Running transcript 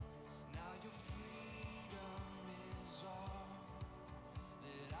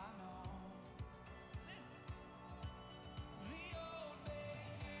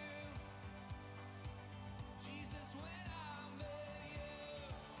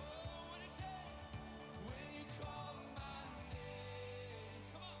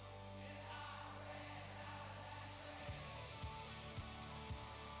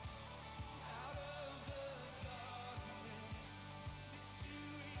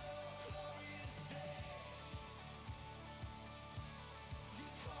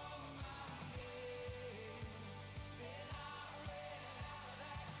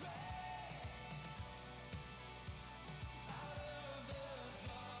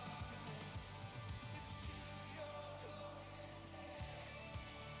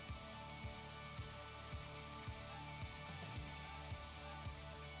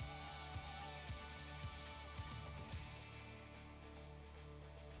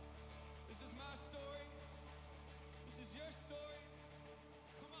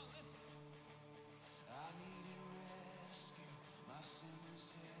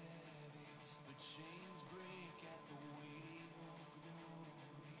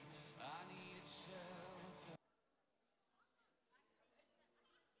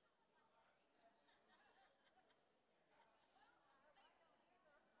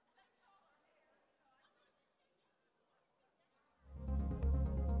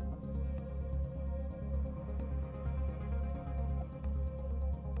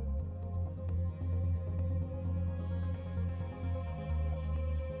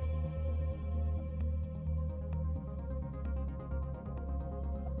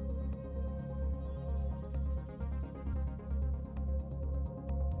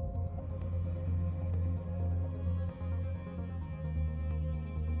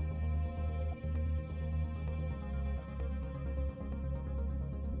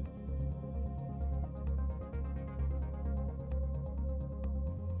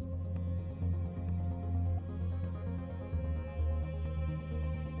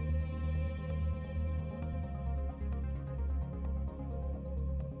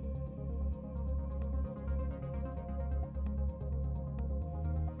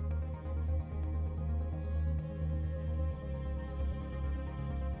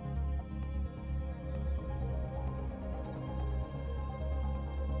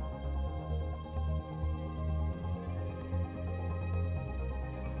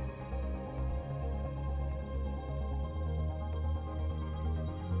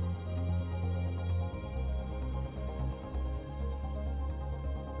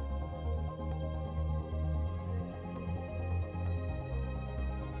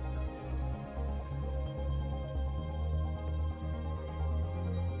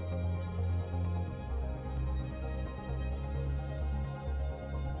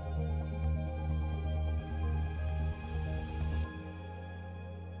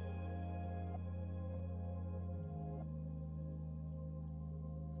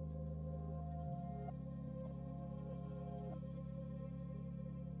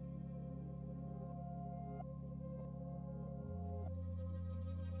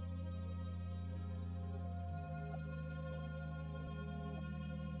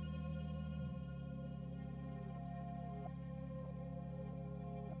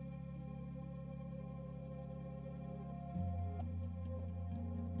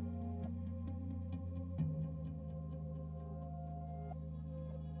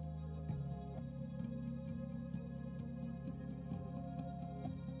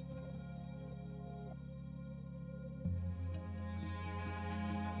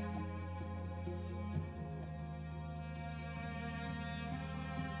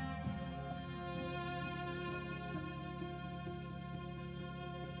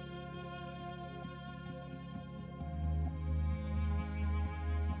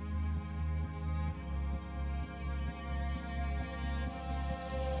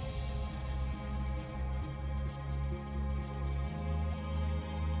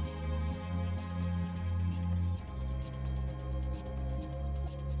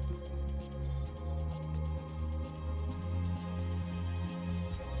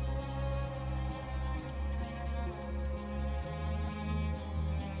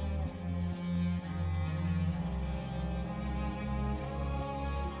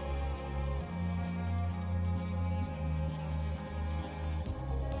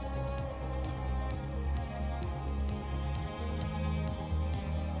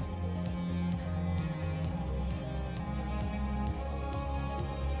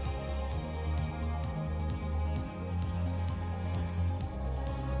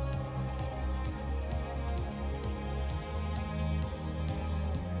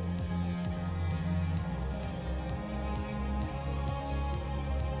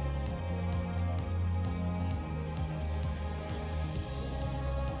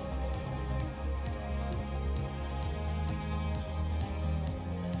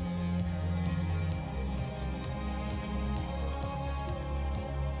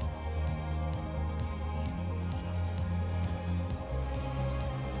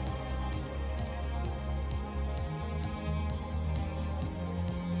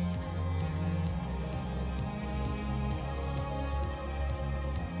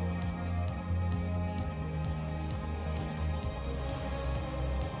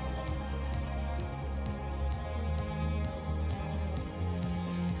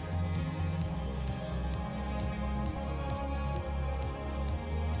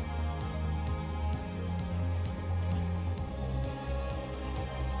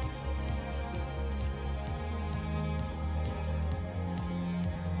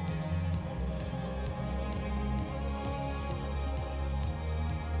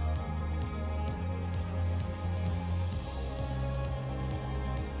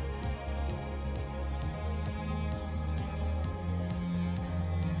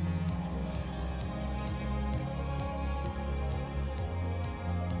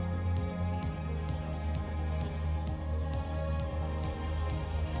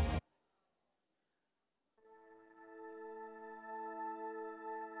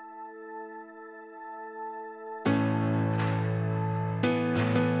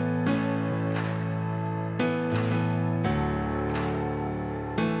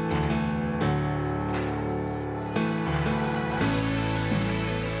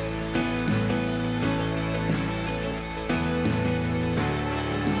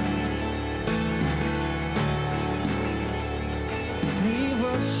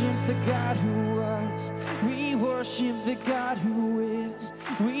God who was. We worship the God who is.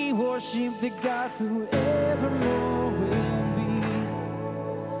 We worship the God who evermore will be.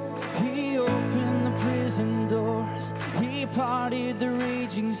 He opened the prison doors. He parted the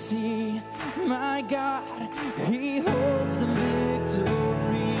raging sea. My God, He holds the victory.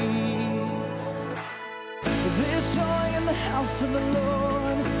 There's joy in the house of the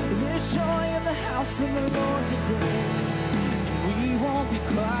Lord. There's joy in the house of the Lord today. We won't be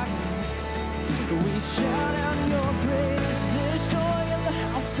quiet. We shout out your praise. There's joy in the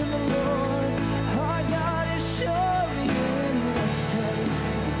house of the Lord. Our God is surely in this place.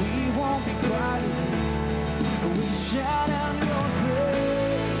 We won't be quiet. We shout out your praise.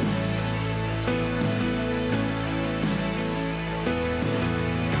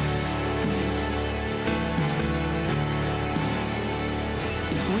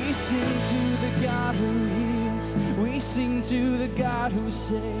 We sing to the God who heals. We sing to the God who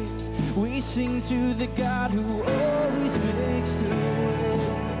saves. We sing to the God who always makes a way.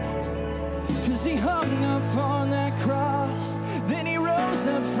 'Cause He hung up on that cross, then He rose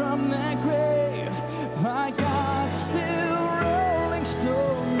up from that grave. My God, still rolling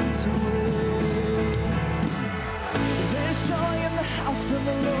stones away. There's joy in the house of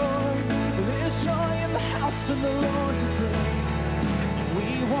the Lord. There's joy in the house of the Lord today. We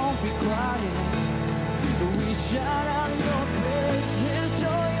won't be quiet. We shout out your praise. There's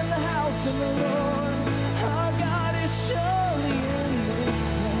joy in the house of the Lord. Our God is surely in this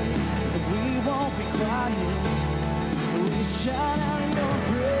place. We won't be quiet. We shout out your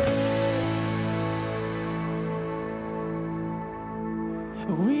praise.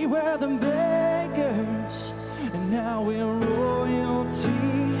 We were the beggars, and now we're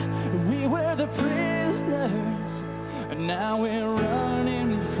royalty. We were the prisoners, and now we're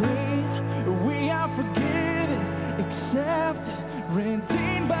running free. We are forgiven, accepted,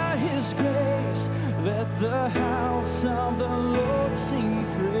 redeemed by His grace. Let the house of the Lord sing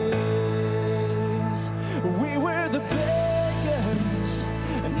praise. We were the beggars,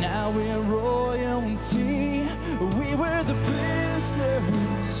 and now we're royalty. We were the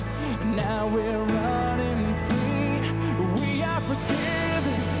prisoners, and now we're running free. We are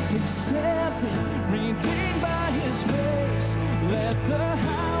forgiven, accepted, redeemed by His grace. Let the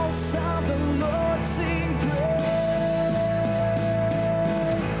house of the Lord sing praise.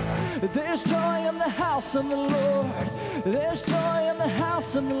 There's joy in the house of the Lord. There's joy in the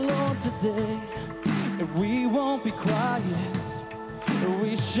house of the Lord today. And we won't be quiet.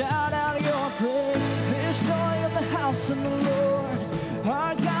 We shout out your praise. There's joy in the house of the Lord.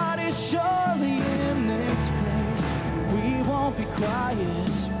 Our God is surely in this place. We won't be quiet.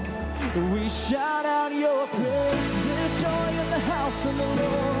 We shout out your praise. There's joy in the house of the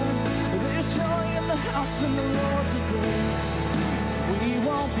Lord. There's joy in the house of the Lord today. We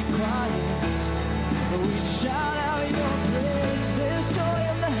won't be quiet. We shout out your praise. There's joy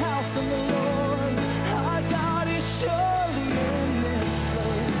in the house of the Lord. Our God is surely in this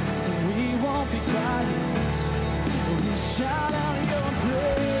place. We won't be quiet. We shout out your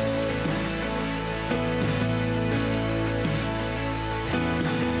praise.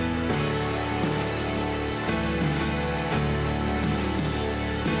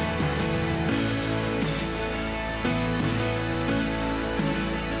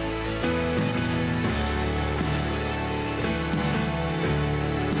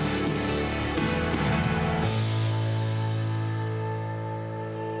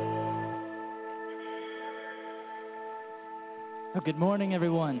 Well, good morning,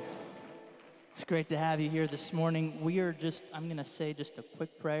 everyone. It's great to have you here this morning. I'm going to say just a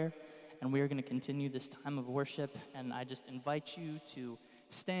quick prayer, and we are going to continue this time of worship. And I just invite you to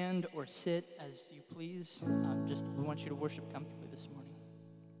stand or sit as you please. We want you to worship comfortably this morning.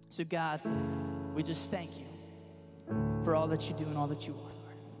 So, God, we just thank you for all that you do and all that you are,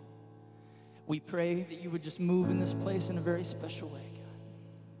 Lord. We pray that you would just move in this place in a very special way,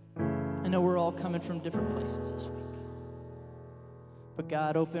 God. I know we're all coming from different places this week. But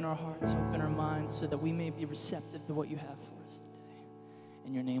God, open our hearts, open our minds so that we may be receptive to what you have for us today.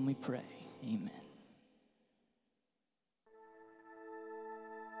 In your name we pray, amen.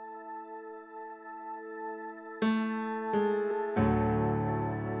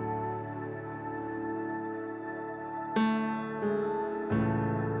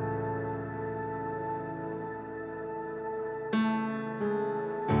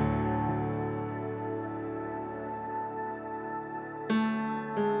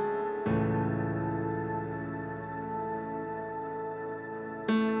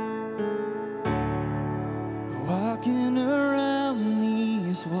 Walking around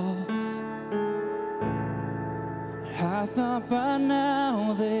these walls, I thought by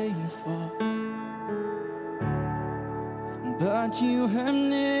now they'd fall, but you have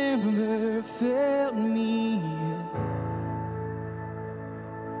never failed me yet.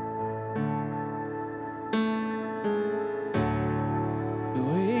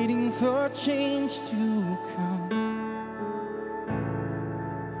 Waiting for change to come,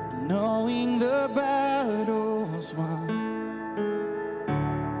 knowing the battle's won,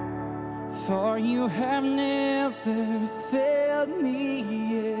 for you have never failed me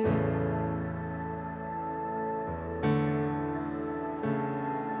yet.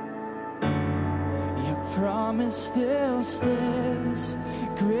 Your promise still stands,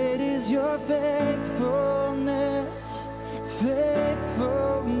 great is your faithfulness,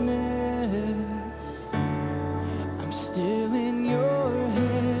 faithfulness. I'm still in your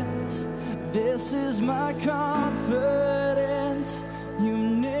hands, this is my confidence. You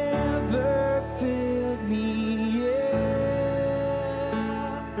never failed me yet.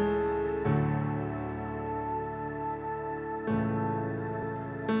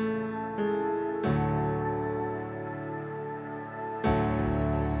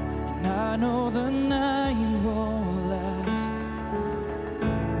 And I know the night won't last,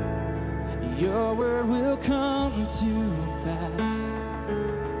 your word will come to pass.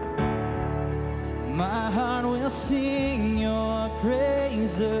 My heart will sing your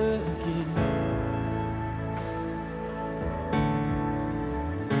praise again.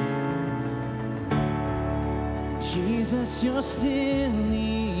 Jesus, you're still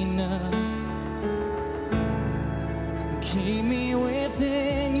enough. Keep me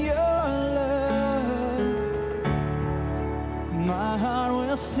within your love. My heart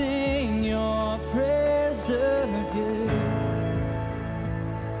will sing your praise again.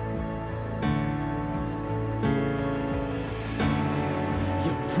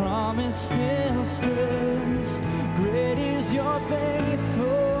 Promise still stands, great is your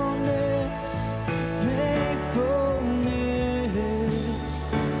faithfulness,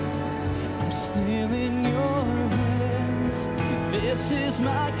 faithfulness. I'm still in your hands, this is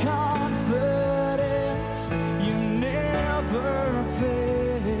my confidence. You never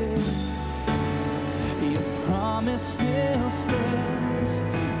fail. Your promise still stands,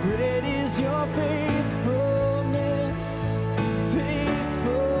 great is your faithfulness,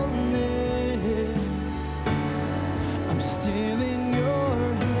 still in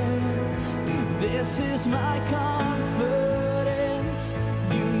your hands, this is my confidence.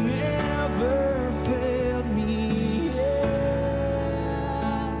 You never failed me yet.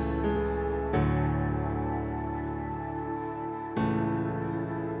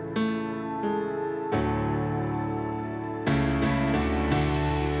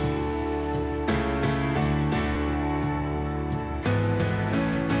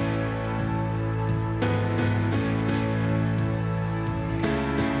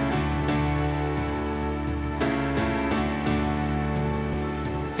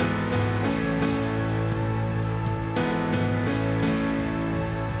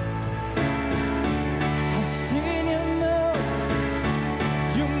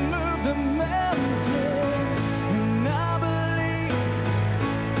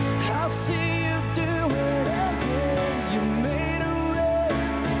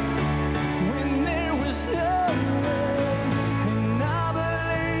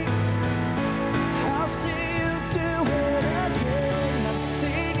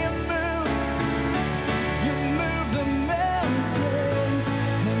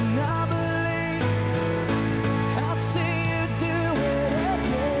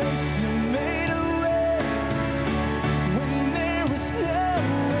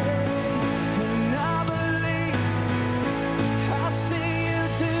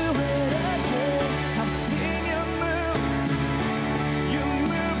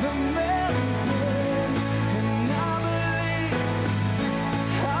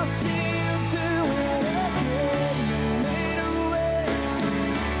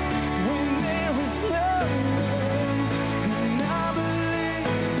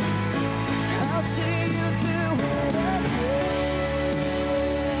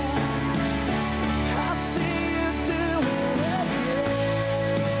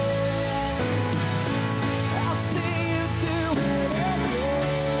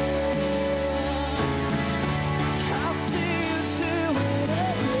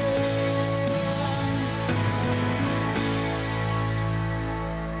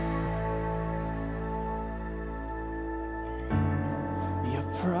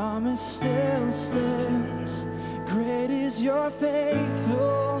 Promise still stands, great is your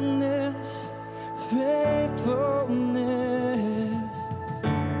faithfulness, faithfulness.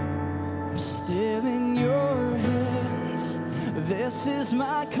 I'm still in your hands, this is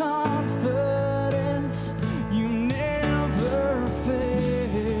my confidence.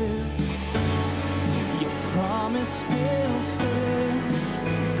 still stands.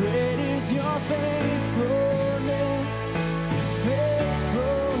 Great is your faithfulness,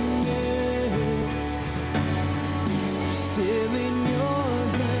 faithfulness. I'm still in your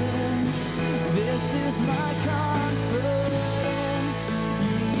hands. This is my confidence.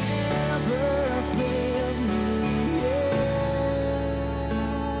 You never failed me yet.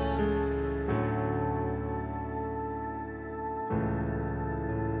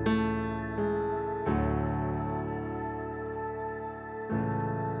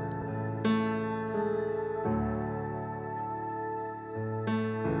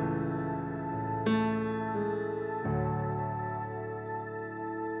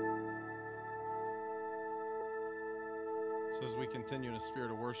 So as we continue in a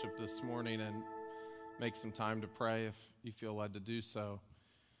spirit of worship this morning and make some time to pray if you feel led to do so,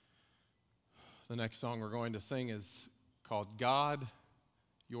 the next song we're going to sing is called God,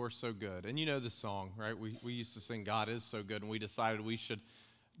 You're So Good. And you know this song, right? We used to sing God is so good, and we decided we should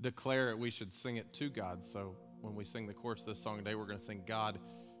declare it, we should sing it to God. So when we sing the chorus of this song today, we're going to sing God,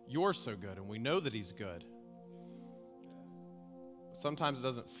 You're So Good. And we know that He's good. But sometimes it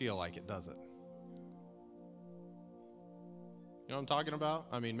doesn't feel like it, does it? You know what I'm talking about?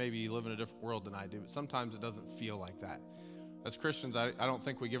 I mean, maybe you live in a different world than I do, but sometimes it doesn't feel like that. As Christians, I don't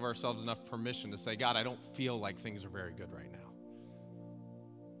think we give ourselves enough permission to say, God, I don't feel like things are very good right now.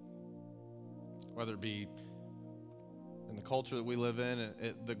 Whether it be in the culture that we live in,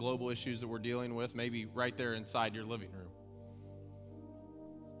 the global issues that we're dealing with, maybe right there inside your living room.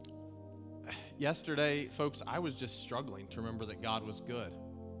 Yesterday, folks, I was just struggling to remember that God was good.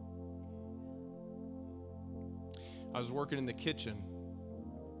 I was working in the kitchen,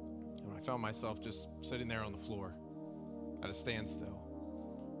 and I found myself just sitting there on the floor at a standstill.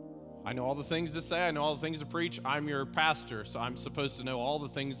 I know all the things to say. I know all the things to preach. I'm your pastor, so I'm supposed to know all the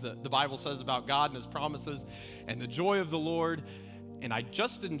things that the Bible says about God and His promises and the joy of the Lord, and I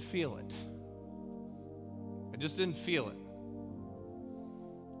just didn't feel it. I just didn't feel it.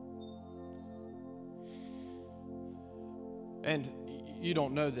 And you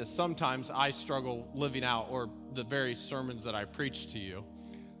don't know this. Sometimes I struggle living out or the very sermons that I preach to you.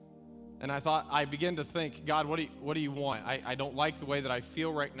 And I began to think, God, what do you want? I don't like the way that I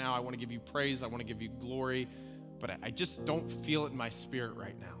feel right now. I want to give you praise. I want to give you glory. But I just don't feel it in my spirit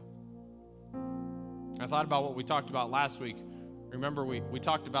right now. I thought about what we talked about last week. Remember, we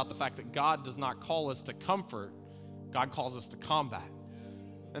talked about the fact that God does not call us to comfort. God calls us to combat.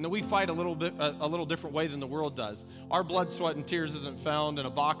 And that we fight a little different way than the world does. Our blood, sweat, and tears isn't found in a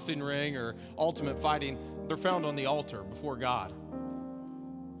boxing ring or ultimate fighting. They're found on the altar before God.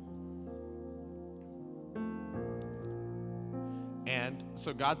 And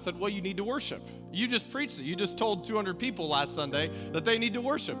so God said, well, you need to worship. You just preached it. You just told 200 people last Sunday that they need to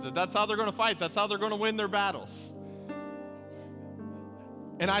worship, that's how they're going to fight. That's how they're going to win their battles.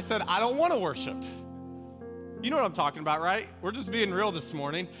 And I said, I don't want to worship. You know what I'm talking about, right? We're just being real this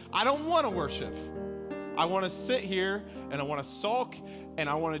morning. I don't want to worship. I want to sit here and I want to sulk and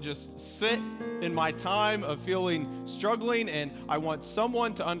I want to just sit in my time of feeling struggling, and I want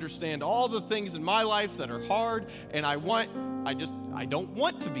someone to understand all the things in my life that are hard, and I don't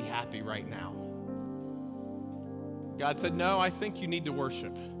want to be happy right now. God said, no, I think you need to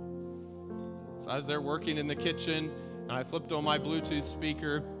worship. So I was there working in the kitchen, and I flipped on my Bluetooth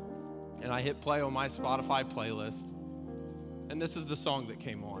speaker, and I hit play on my Spotify playlist. And this is the song that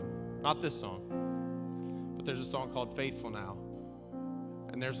came on. Not this song, but there's a song called Faithful Now.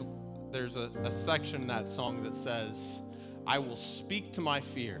 And there's a section in that song that says, I will speak to my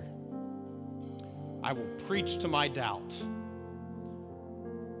fear. I will preach to my doubt.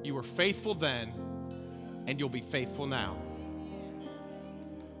 You were faithful then, and you'll be faithful now.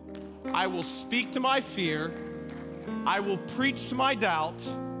 I will speak to my fear. I will preach to my doubt.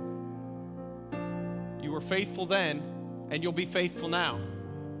 You were faithful then, and you'll be faithful now.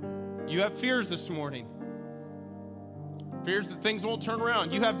 You have fears this morning. Fears that things won't turn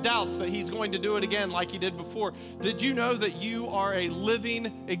around. You have doubts that He's going to do it again like He did before. Did you know that you are a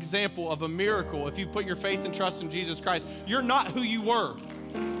living example of a miracle if you put your faith and trust in Jesus Christ? You're not who you were.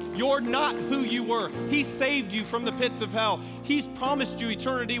 You're not who you were. He saved you from the pits of hell. He's promised you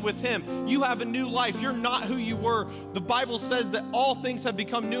eternity with Him. You have a new life. You're not who you were. The Bible says that all things have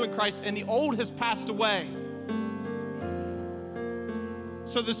become new in Christ and the old has passed away.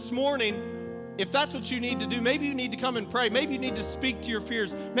 So this morning, if that's what you need to do, maybe you need to come and pray. Maybe you need to speak to your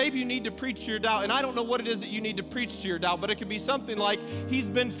fears. Maybe you need to preach to your doubt. And I don't know what it is that you need to preach to your doubt, but it could be something like, He's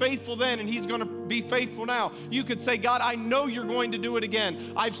been faithful then and He's going to be faithful now. You could say, God, I know you're going to do it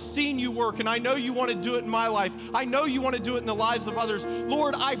again. I've seen you work, and I know you want to do it in my life. I know you want to do it in the lives of others.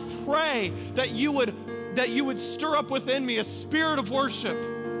 Lord, I pray that you would that you would stir up within me a spirit of worship,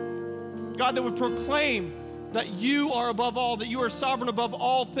 God, that would proclaim that you are above all, that you are sovereign above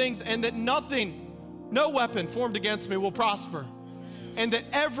all things, and that nothing, no weapon formed against me will prosper. And that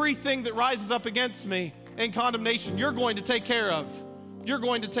everything that rises up against me in condemnation, you're going to take care of. You're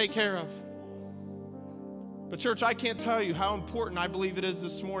going to take care of. But church, I can't tell you how important I believe it is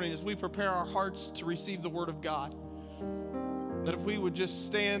this morning as we prepare our hearts to receive the word of God, that if we would just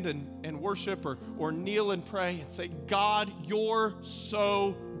stand and worship or kneel and pray and say, God, you're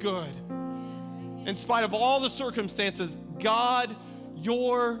so good. In spite of all the circumstances, God,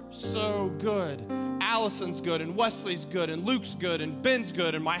 you're so good. Allison's good, and Wesley's good, and Luke's good, and Ben's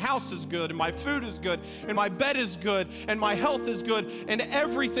good, and my house is good, and my food is good, and my bed is good, and my health is good, and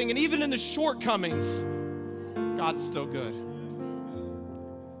everything, and even in the shortcomings, God's still good.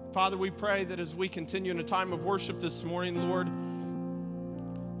 Father, we pray that as we continue in a time of worship this morning, Lord,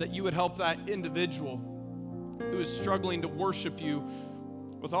 that you would help that individual who is struggling to worship you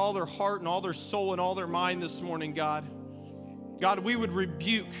with all their heart and all their soul and all their mind this morning, God. God, we would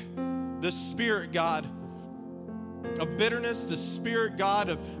rebuke the spirit, God, of bitterness, the spirit, God,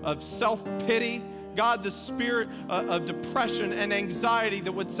 of self-pity, God, the spirit of depression and anxiety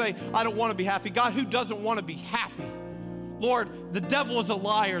that would say, I don't want to be happy. God, who doesn't want to be happy? Lord, the devil is a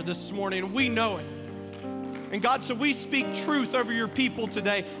liar this morning, and we know it. And God, so we speak truth over your people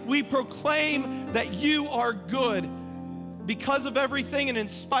today. We proclaim that you are good. Because of everything and in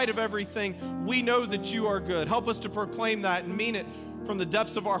spite of everything, we know that you are good. Help us to proclaim that and mean it from the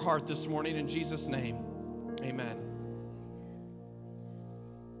depths of our heart this morning. In Jesus' name, amen.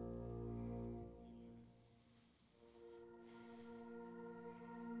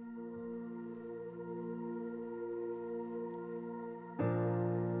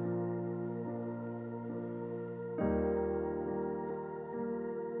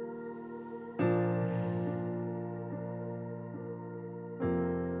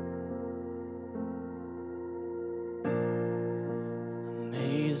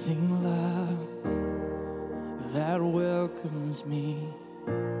 Amazing love that welcomes me,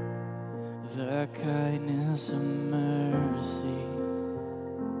 the kindness of mercy,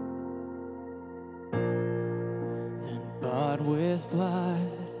 then bought with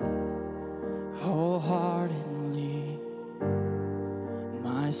blood, wholeheartedly,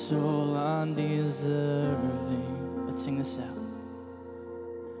 my soul undeserving. Let's sing this out.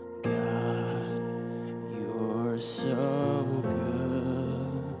 God, you're so good.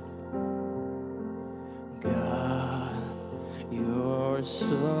 You're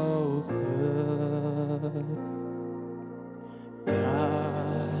so good.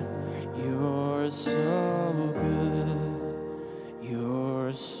 God, you're so good.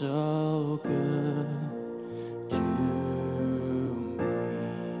 You're so good to me.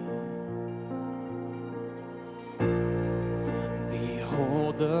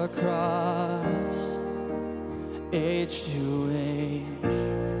 Behold the cross, age to age,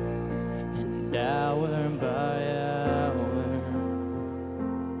 and hour by hour.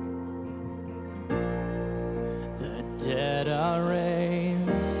 Dead are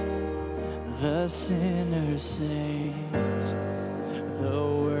raised, the sinner saved, the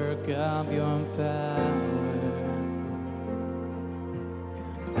work of your power.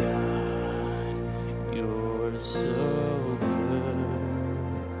 God, you're so good.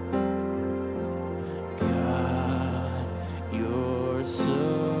 God, you're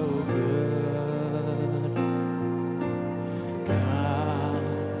so good. God,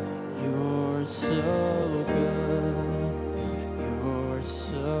 you're so good. You're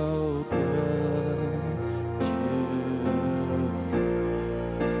so good to me.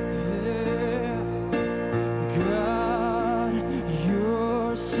 God,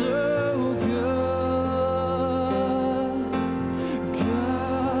 you're so good.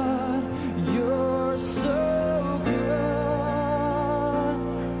 God, you're so good.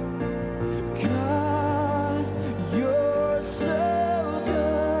 God, you're so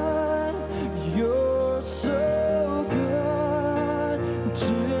good. You're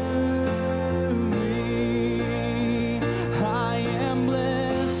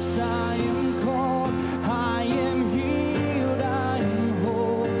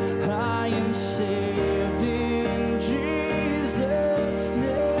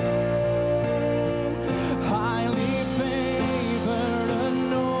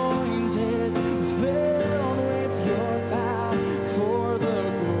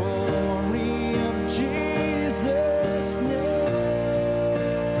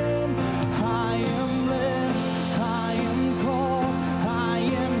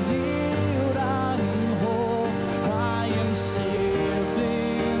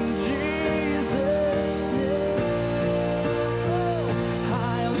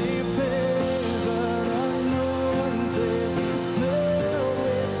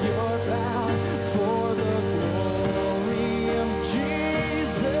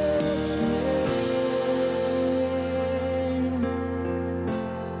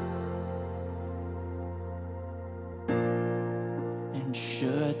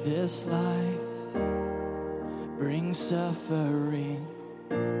suffering,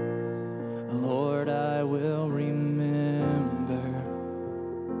 Lord, I will remember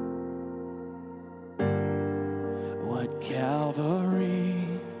what Calvary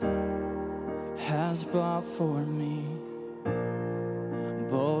has bought for me,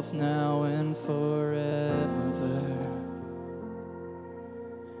 both now and forever.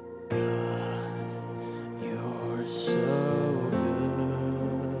 God, you're so good.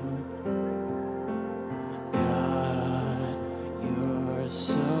 God, you're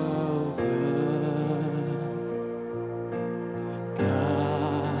so good.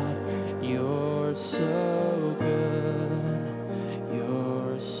 God, you're so good.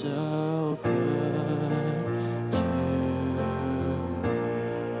 You're so good to me.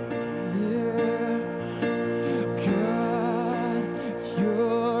 Yeah. God,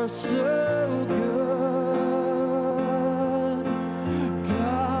 you're so good.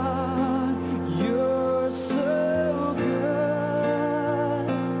 God, you're so good.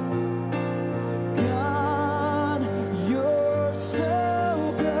 God, you're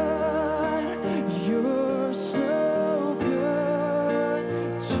so good. You're so good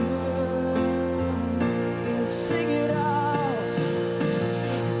to me. Sing it out.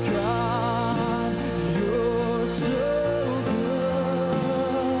 God, you're so good.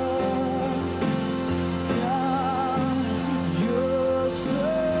 God, you're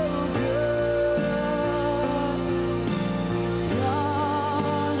so good. God,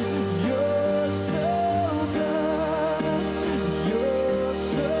 you're so good. You're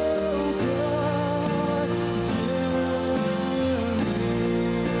so good to me. God,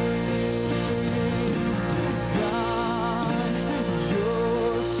 you're so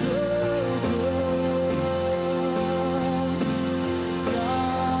good.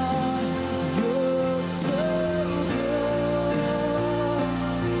 God, you're so good.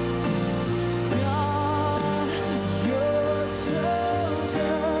 God, you're so good.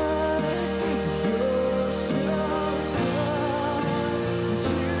 You're so good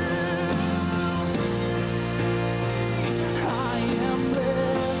to I am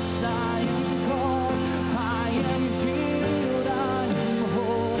blessed, I am called, I am healed, I am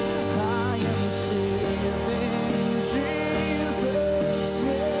whole, I am saved in Jesus'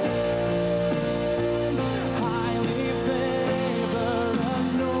 name. Highly favored,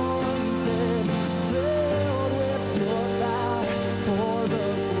 anointed, filled with your light for the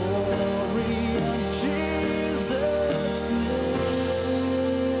glory of Jesus' name.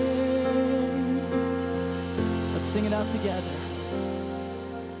 Let's sing it out together.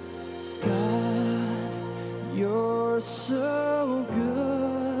 God, you're so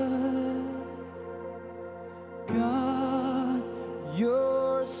good. God,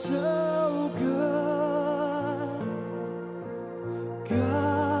 you're so good.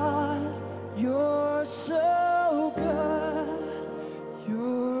 God, you're so good.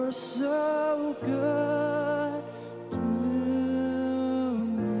 You're so good to me.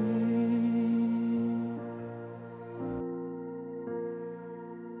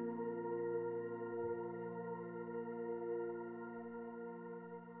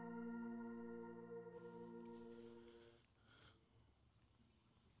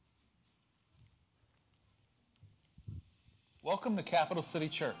 Welcome to Capital City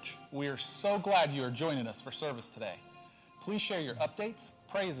Church. We are so glad you are joining us for service today. Please share your updates,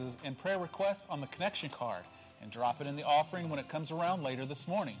 praises, and prayer requests on the connection card and drop it in the offering when it comes around later this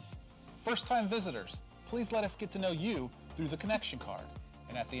morning. First-time visitors, please let us get to know you through the connection card.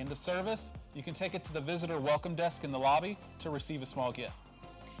 And at the end of service, you can take it to the visitor welcome desk in the lobby to receive a small gift.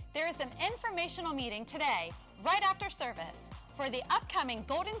 There is an informational meeting today, right after service, for the upcoming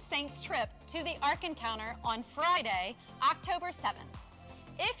Golden Saints trip to the Ark Encounter on Friday, October 7th.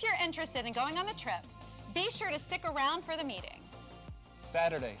 If you're interested in going on the trip, be sure to stick around for the meeting.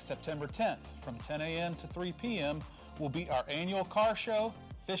 Saturday, September 10th, from 10 a.m. to 3 p.m. will be our annual car show,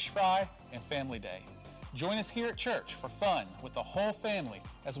 fish fry, and family day. Join us here at church for fun with the whole family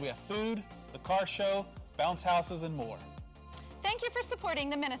as we have food, the car show, bounce houses, and more. Thank you for supporting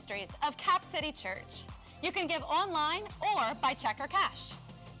the ministries of Cap City Church. You can give online or by check or cash.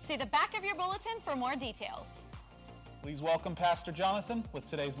 See the back of your bulletin for more details. Please welcome Pastor Jonathan with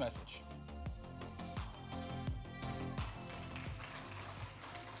today's message.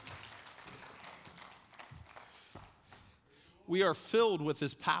 We are filled with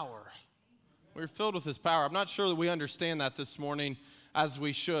His power. We're filled with His power. I'm not sure that we understand that this morning as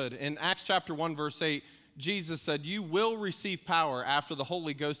we should. In Acts chapter 1, verse 8, Jesus said, "You will receive power after the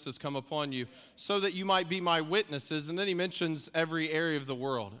Holy Ghost has come upon you, so that you might be my witnesses." And then he mentions every area of the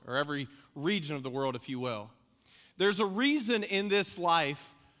world, or every region of the world, if you will. There's a reason in this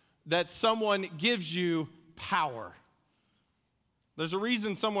life that someone gives you power. There's a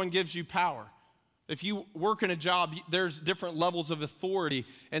reason someone gives you power. If you work in a job, there's different levels of authority,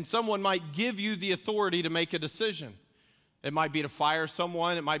 and someone might give you the authority to make a decision. It might be to fire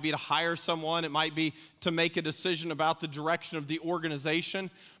someone, it might be to hire someone, it might be to make a decision about the direction of the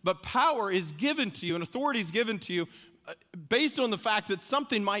organization. But power is given to you, and authority is given to you based on the fact that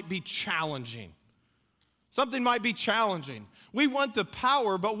something might be challenging. Something might be challenging. We want the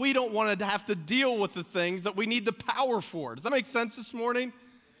power, but we don't want to have to deal with the things that we need the power for. Does that make sense this morning?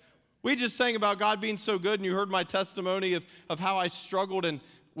 We just sang about God being so good, and you heard my testimony of how I struggled, and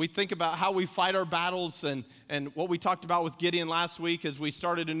we think about how we fight our battles and what we talked about with Gideon last week as we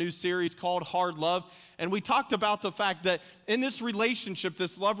started a new series called Hard Love. And we talked about the fact that in this relationship,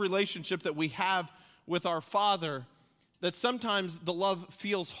 this love relationship that we have with our Father, that sometimes the love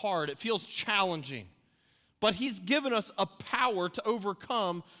feels hard, it feels challenging. But He's given us a power to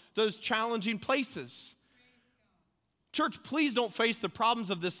overcome those challenging places. Church, please don't face the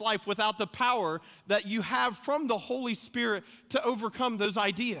problems of this life without the power that you have from the Holy Spirit to overcome those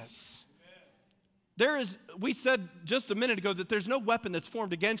ideas. We said just a minute ago that there's no weapon that's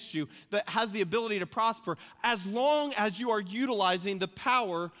formed against you that has the ability to prosper as long as you are utilizing the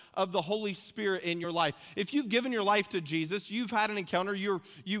power of the Holy Spirit in your life. If you've given your life to Jesus, you've had an encounter, you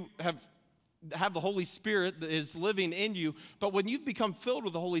have the Holy Spirit that is living in you, but when you've become filled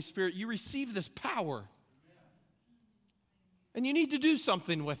with the Holy Spirit, you receive this power. And you need to do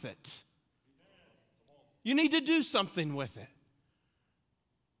something with it. You need to do something with it.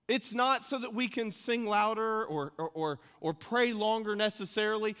 It's not so that we can sing louder or pray longer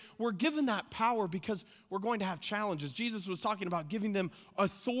necessarily. We're given that power because we're going to have challenges. Jesus was talking about giving them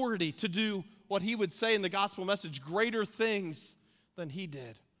authority to do what He would say in the gospel message, greater things than He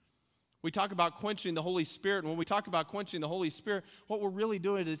did. We talk about quenching the Holy Spirit, and when we talk about quenching the Holy Spirit, what we're really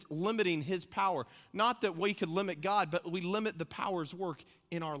doing is limiting His power. Not that we could limit God, but we limit the power's work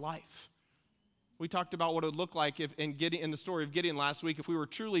in our life. We talked about what it would look like if in the story of Gideon last week, if we were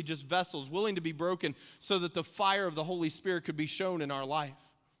truly just vessels willing to be broken so that the fire of the Holy Spirit could be shown in our life.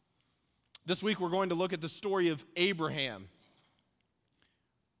 This week we're going to look at the story of Abraham.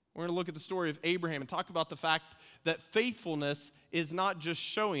 We're going to look at the story of Abraham and talk about the fact that faithfulness is not just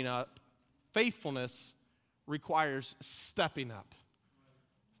showing up. Faithfulness requires stepping up.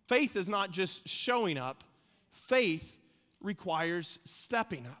 Faith is not just showing up. Faith requires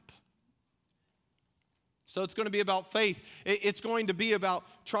stepping up. So it's going to be about faith. It's going to be about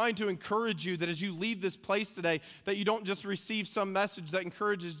trying to encourage you that as you leave this place today, that you don't just receive some message that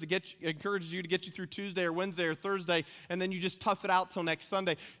encourages you to get you through Tuesday or Wednesday or Thursday, and then you just tough it out till next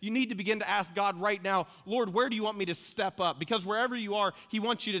Sunday. You need to begin to ask God right now, Lord, where do you want me to step up? Because wherever you are, He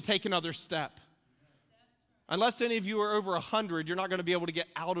wants you to take another step. Unless any of you are over 100, you're not going to be able to get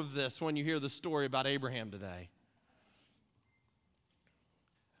out of this when you hear the story about Abraham today.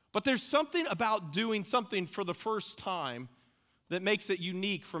 But there's something about doing something for the first time that makes it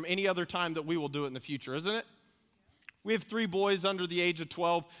unique from any other time that we will do it in the future, isn't it? We have 3 boys under the age of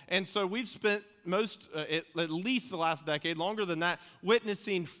 12, and so we've spent at least the last decade, longer than that,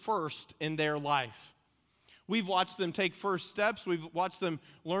 witnessing first in their life. We've watched them take first steps. We've watched them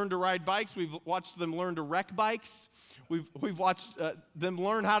learn to ride bikes. We've watched them learn to wreck bikes. We've watched them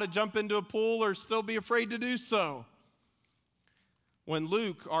learn how to jump into a pool or still be afraid to do so. When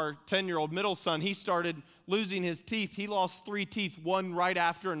Luke, our 10-year-old middle son, he started losing his teeth, he lost 3 teeth, one right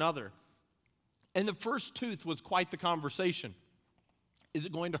after another. And the first tooth was quite the conversation. Is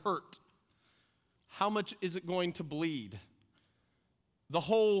it going to hurt? How much is it going to bleed? The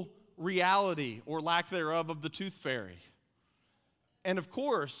whole reality or lack thereof of the tooth fairy. And of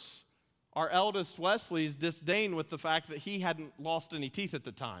course, our eldest Wesley's disdain with the fact that he hadn't lost any teeth at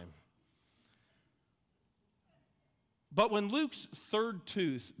the time. But when Luke's 3rd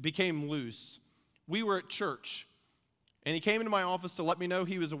tooth became loose, we were at church, and he came into my office to let me know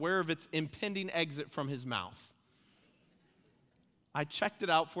he was aware of its impending exit from his mouth. I checked it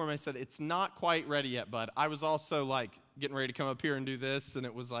out for him. I said, it's not quite ready yet, bud. I was also like getting ready to come up here and do this, and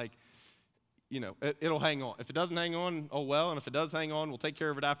it was like, it'll hang on. If it doesn't hang on, oh well, and if it does hang on, we'll take care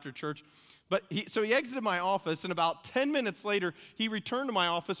of it after church. But so he exited my office, and about 10 minutes later, he returned to my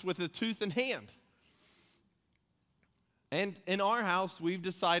office with a tooth in hand. And in our house, we've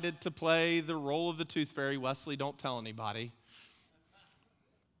decided to play the role of the tooth fairy. Wesley, don't tell anybody.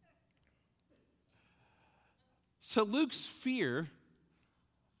 So Luke's fear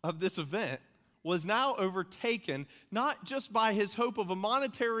of this event was now overtaken not just by his hope of a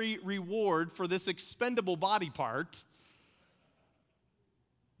monetary reward for this expendable body part,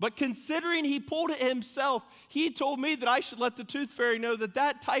 but considering he pulled it himself, he told me that I should let the tooth fairy know that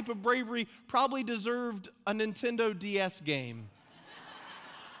that type of bravery probably deserved a Nintendo DS game.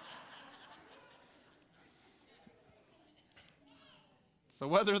 So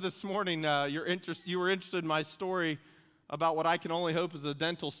whether this morning you were interested in my story about what I can only hope is a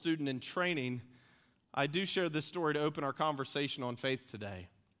dental student in training, I do share this story to open our conversation on faith today.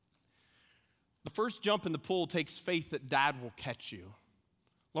 The first jump in the pool takes faith that dad will catch you.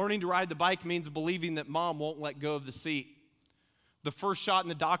 Learning to ride the bike means believing that mom won't let go of the seat. The first shot in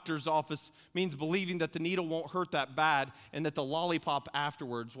the doctor's office means believing that the needle won't hurt that bad and that the lollipop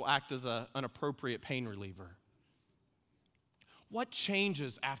afterwards will act as an appropriate pain reliever. What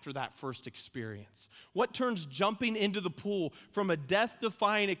changes after that first experience? What turns jumping into the pool from a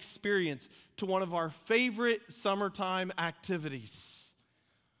death-defying experience to one of our favorite summertime activities?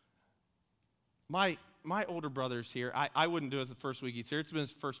 My older brother's here. I wouldn't do it the first week he's here. It's been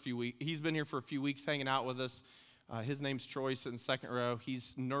his first few weeks. He's been here for a few weeks hanging out with us. His name's Troy, sitting in the second row.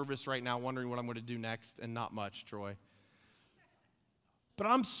 He's nervous right now, wondering what I'm going to do next, and not much, Troy. But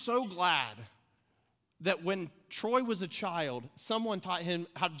I'm so glad that when Troy was a child, someone taught him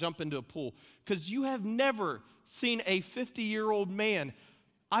how to jump into a pool. Because you have never seen a 50-year-old man,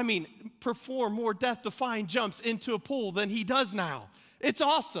 perform more death-defying jumps into a pool than he does now. It's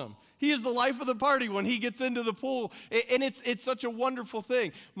awesome. He is the life of the party when he gets into the pool, and it's such a wonderful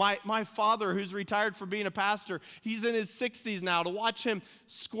thing. My father, who's retired from being a pastor, he's in his 60s now. To watch him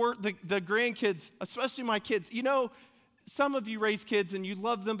squirt the grandkids, especially my kids. You know, some of you raise kids and you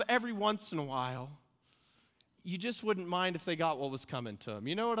love them, but every once in a while, you just wouldn't mind if they got what was coming to them.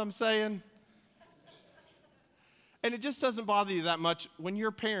 You know what I'm saying? And it just doesn't bother you that much when your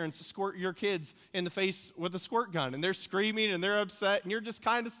parents squirt your kids in the face with a squirt gun, and they're screaming and they're upset, and you're just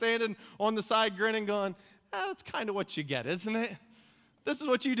kind of standing on the side grinning going, that's kind of what you get, isn't it? This is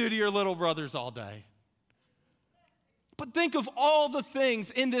what you do to your little brothers all day. But think of all the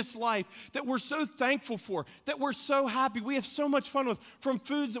things in this life that we're so thankful for, that we're so happy, we have so much fun with, from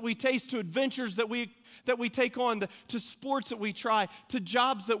foods that we taste to adventures that we take on, to sports that we try, to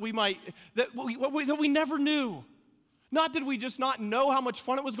jobs that we never knew. Not did we just not know how much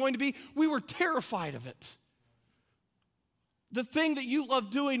fun it was going to be, we were terrified of it. The thing that you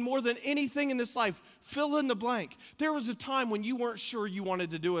love doing more than anything in this life, fill in the blank. There was a time when you weren't sure you wanted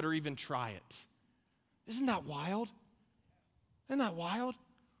to do it or even try it. Isn't that wild? Isn't that wild?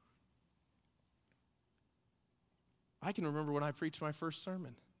 I can remember when I preached my first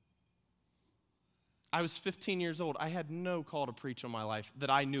sermon. I was 15 years old. I had no call to preach in my life that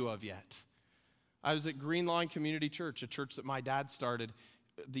I knew of yet. I was at Green Lawn Community Church, a church that my dad started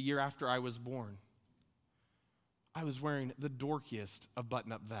the year after I was born. I was wearing the dorkiest of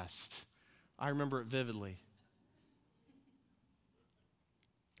button-up vests. I remember it vividly.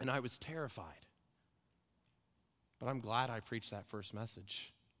 And I was terrified. But I'm glad I preached that first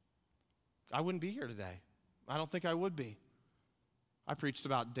message. I wouldn't be here today. I don't think I would be. I preached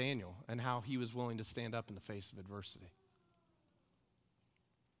about Daniel and how he was willing to stand up in the face of adversity.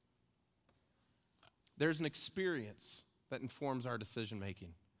 There's an experience that informs our decision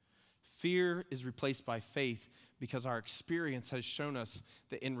making. Fear is replaced by faith because our experience has shown us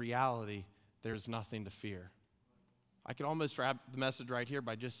that in reality, there's nothing to fear. I could almost wrap the message right here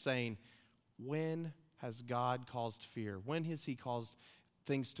by just saying, when has God caused fear? When has he caused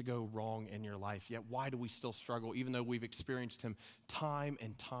things to go wrong in your life? Yet why do we still struggle even though we've experienced him time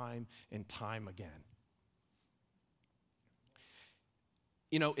and time and time again?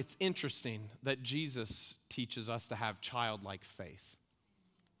 You know, it's interesting that Jesus teaches us to have childlike faith.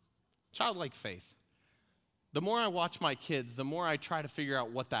 Childlike faith. The more I watch my kids, the more I try to figure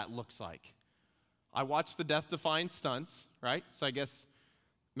out what that looks like. I watch the death-defying stunts, right? So I guess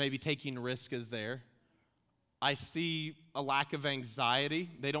maybe taking risk is there. I see a lack of anxiety.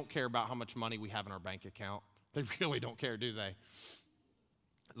 They don't care about how much money we have in our bank account. They really don't care, do they?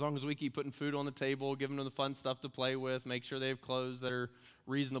 As long as we keep putting food on the table, giving them the fun stuff to play with, make sure they have clothes that are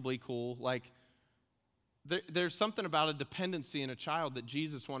reasonably cool. Like, there's something about a dependency in a child that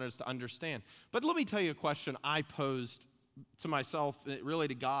Jesus wanted us to understand. But let me tell you a question I posed to myself, really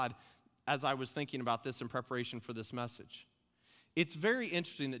to God, as I was thinking about this in preparation for this message. It's very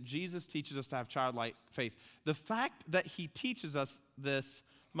interesting that Jesus teaches us to have childlike faith. The fact that he teaches us this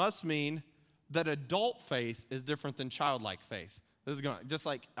must mean that adult faith is different than childlike faith. This is going just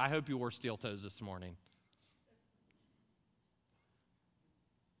like, I hope you wore steel toes this morning.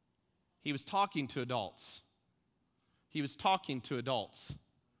 He was talking to adults. He was talking to adults.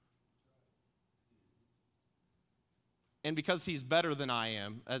 And because he's better than I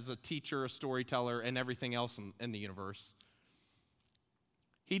am as a teacher, a storyteller, and everything else in the universe,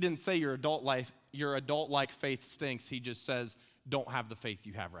 he didn't say your adult-like faith stinks. He just says, don't have the faith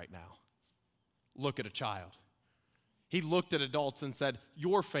you have right now. Look at a child. He looked at adults and said,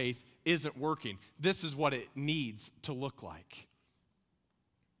 your faith isn't working. This is what it needs to look like.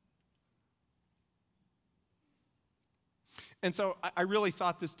 And so I really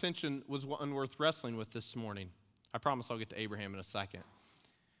thought this tension was one worth wrestling with this morning. I promise I'll get to Abraham in a second.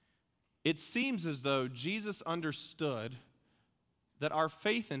 It seems as though Jesus understood that our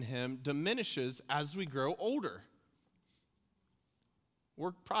faith in him diminishes as we grow older.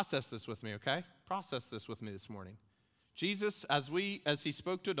 Process this with me, okay? Process this with me this morning. Jesus, as he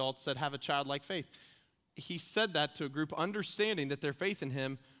spoke to adults, said, have a childlike faith. He said that to a group understanding that their faith in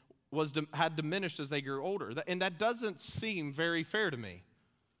him had diminished as they grew older. And that doesn't seem very fair to me.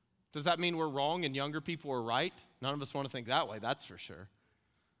 Does that mean we're wrong and younger people are right? None of us want to think that way, that's for sure.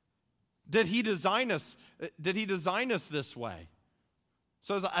 Did he design us this way?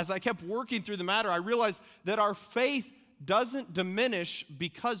 So as I kept working through the matter, I realized that our faith doesn't diminish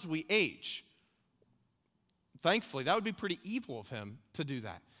because we age. Thankfully, that would be pretty evil of him to do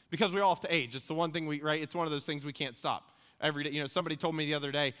that, because we all have to age. It's the one thing right? It's one of those things we can't stop. Every day, somebody told me the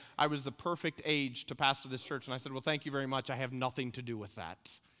other day I was the perfect age to pastor this church, and I said, well, thank you very much. I have nothing to do with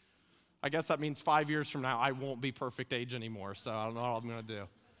that. I guess that means 5 years from now, I won't be perfect age anymore, so I don't know what I'm going to do.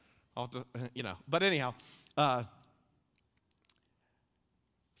 I'll have to, But anyhow, so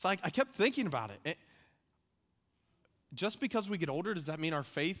I kept thinking about it. Just because we get older, does that mean our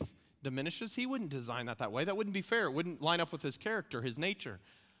faith diminishes? He wouldn't design that way. That wouldn't be fair. It wouldn't line up with his character, his nature.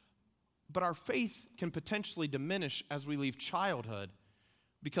 But our faith can potentially diminish as we leave childhood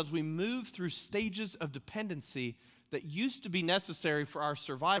because we move through stages of dependency that used to be necessary for our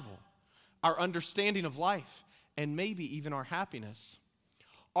survival, our understanding of life, and maybe even our happiness.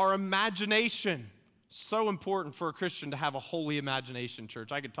 Our imagination, so important for a Christian to have a holy imagination,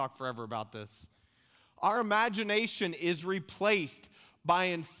 church. I could talk forever about this. Our imagination is replaced by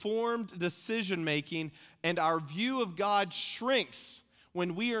informed decision-making, and our view of God shrinks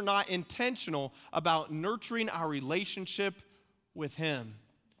when we are not intentional about nurturing our relationship with him.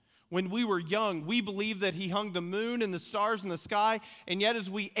 When we were young, we believed that he hung the moon and the stars in the sky, and yet as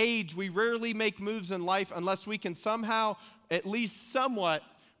we age, we rarely make moves in life unless we can somehow, at least somewhat,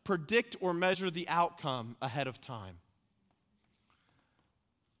 predict or measure the outcome ahead of time.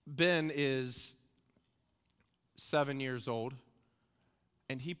 Ben is 7 years old,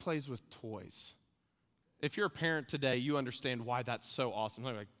 and he plays with toys. If you're a parent today, you understand why that's so awesome.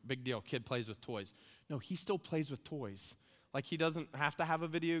 Like, big deal, kid plays with toys. No, he still plays with toys. Like, he doesn't have to have a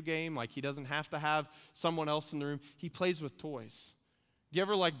video game. Like, he doesn't have to have someone else in the room. He plays with toys. Do you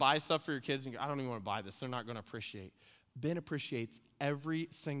ever, buy stuff for your kids and go, I don't even want to buy this. They're not going to appreciate. Ben appreciates every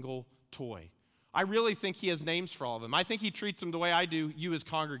single toy. I really think he has names for all of them. I think he treats them the way I do you as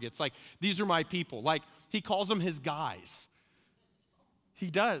congregates. Like, these are my people. Like, he calls them his guys. He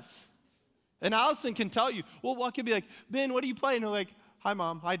does. And Allison can tell you, well, what could be like, Ben, what are you playing? And he'll like, hi,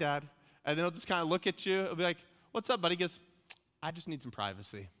 Mom, hi, Dad. And then he'll just kind of look at you. He'll be like, what's up, buddy? He goes, I just need some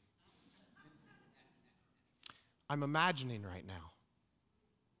privacy. I'm imagining right now.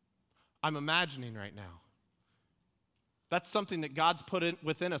 That's something that God's put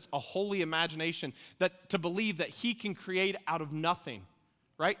within us, a holy imagination, that to believe that he can create out of nothing,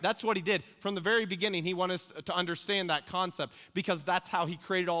 right? That's what he did. From the very beginning, he wanted us to understand that concept because that's how he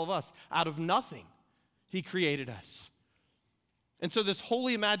created all of us. Out of nothing, he created us. And so this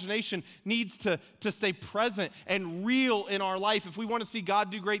holy imagination needs to stay present and real in our life if we want to see God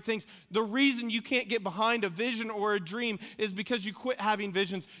do great things. The reason you can't get behind a vision or a dream is because you quit having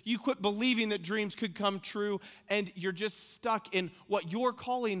visions. You quit believing that dreams could come true, and you're just stuck in what you're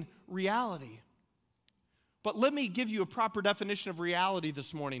calling reality. But let me give you a proper definition of reality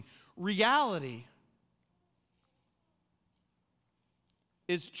this morning. Reality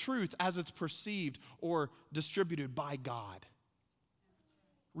is truth as it's perceived or distributed by God.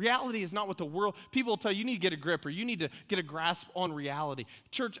 Reality is not what the world, people will tell you, you need to get a grip or you need to get a grasp on reality.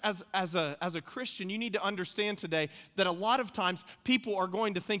 Church, as a Christian, you need to understand today that a lot of times people are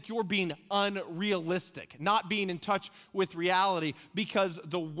going to think you're being unrealistic, not being in touch with reality because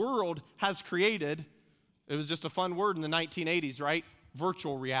the world has created, it was just a fun word in the 1980s, right?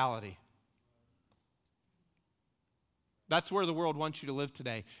 Virtual reality. That's where the world wants you to live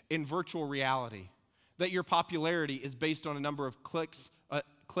today, in virtual reality. That your popularity is based on a number of clicks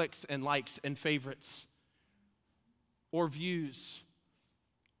and likes and favorites or views.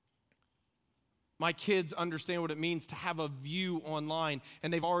 My kids understand what it means to have a view online,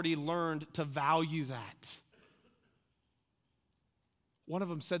 and they've already learned to value that. One of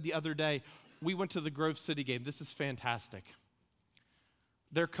them said the other day, we went to the Grove City game. This is fantastic.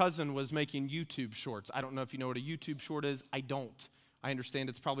 Their cousin was making YouTube shorts. I don't know if you know what a YouTube short is. I don't. I understand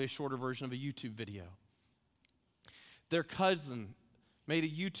it's probably a shorter version of a YouTube video. Their cousin made a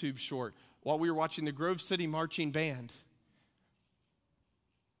YouTube short while we were watching the Grove City Marching Band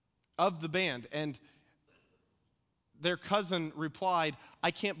of the band. And their cousin replied,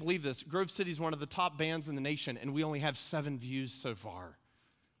 I can't believe this. Grove City is one of the top bands in the nation, and we only have 7 views so far.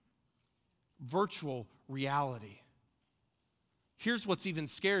 Virtual reality. Here's what's even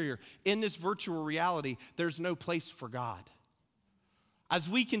scarier. In this virtual reality, there's no place for God. As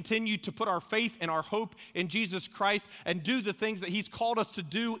we continue to put our faith and our hope in Jesus Christ and do the things that he's called us to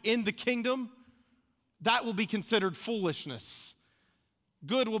do in the kingdom, that will be considered foolishness.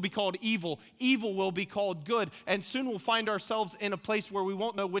 Good will be called evil. Evil will be called good. And soon we'll find ourselves in a place where we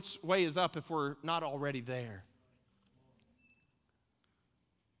won't know which way is up if we're not already there.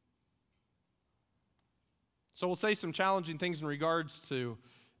 So we'll say some challenging things in regards to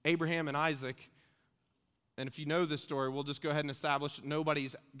Abraham and Isaac. And if you know this story, we'll just go ahead and establish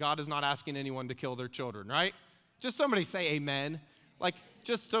that God is not asking anyone to kill their children, right? Just somebody say amen. Like,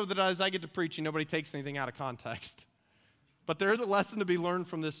 just so that as I get to preaching, nobody takes anything out of context. But there is a lesson to be learned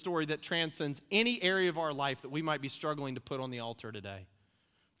from this story that transcends any area of our life that we might be struggling to put on the altar today.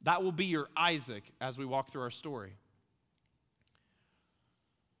 That will be your Isaac as we walk through our story.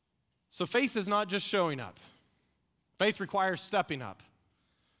 So faith is not just showing up. Faith requires stepping up.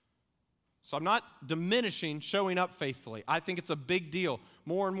 So I'm not diminishing showing up faithfully. I think it's a big deal.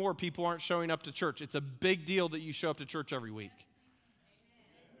 More and more people aren't showing up to church. It's a big deal that you show up to church every week.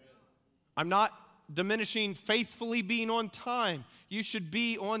 I'm not diminishing faithfully being on time. You should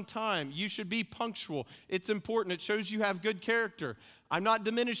be on time. You should be punctual. It's important. It shows you have good character. I'm not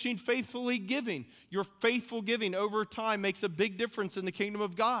diminishing faithfully giving. Your faithful giving over time makes a big difference in the kingdom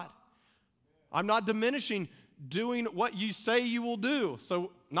of God. I'm not diminishing doing what you say you will do.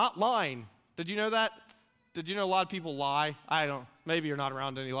 So not lying. Did you know that? Did you know a lot of people lie? I don't. Maybe you're not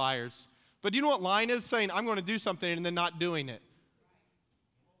around any liars. But do you know what lying is? Saying, I'm going to do something and then not doing it.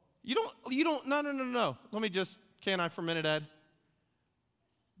 No. Let me just, can I for a minute, Ed?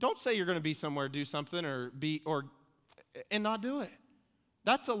 Don't say you're going to be somewhere, do something, and not do it.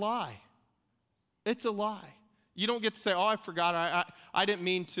 That's a lie. It's a lie. You don't get to say, oh, I forgot, I didn't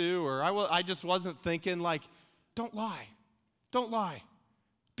mean to, or I just wasn't thinking. Like, don't lie. Don't lie.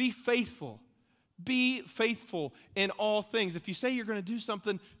 Be faithful. Be faithful in all things. If you say you're going to do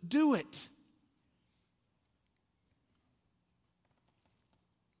something, do it.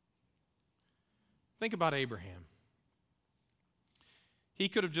 Think about Abraham. He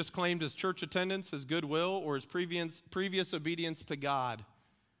could have just claimed his church attendance, his goodwill, or his previous obedience to God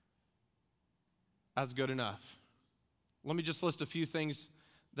as good enough. Let me just list a few things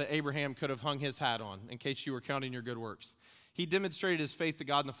that Abraham could have hung his hat on, in case you were counting your good works. He demonstrated his faith to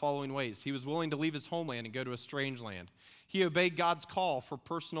God in the following ways. He was willing to leave his homeland and go to a strange land. He obeyed God's call for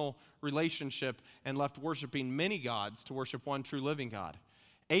personal relationship and left worshiping many gods to worship one true living God.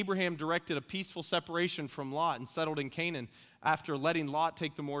 Abraham directed a peaceful separation from Lot and settled in Canaan after letting Lot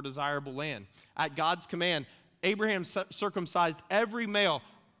take the more desirable land. At God's command, Abraham circumcised every male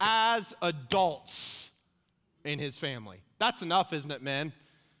as adults in his family. That's enough, isn't it, men?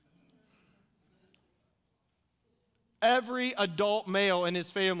 Every adult male in his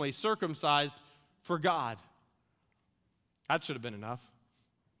family circumcised for God. That should have been enough.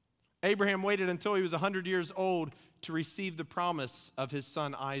 Abraham waited until he was 100 years old to receive the promise of his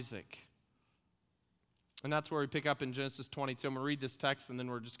son Isaac. And that's where we pick up in Genesis 22. I'm going to read this text, and then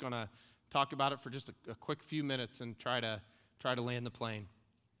we're just going to talk about it for just a quick few minutes and try to land the plane.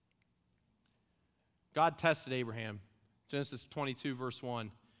 God tested Abraham, Genesis 22, verse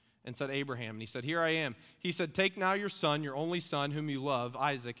 1, and said, Abraham, and he said, here I am. He said, take now your son, your only son, whom you love,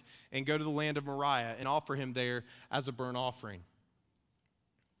 Isaac, and go to the land of Moriah and offer him there as a burnt offering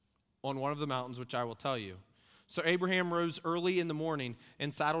on one of the mountains which I will tell you. So Abraham rose early in the morning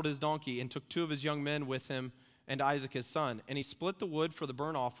and saddled his donkey and took 2 of his young men with him and Isaac his son. And he split the wood for the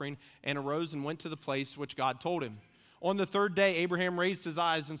burnt offering and arose and went to the place which God told him. On the 3rd day, Abraham raised his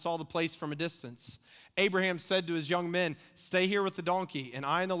eyes and saw the place from a distance. Abraham said to his young men, stay here with the donkey, and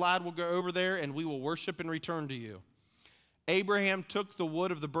I and the lad will go over there, and we will worship and return to you. Abraham took the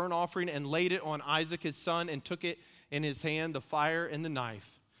wood of the burnt offering and laid it on Isaac his son, and took it in his hand, the fire and the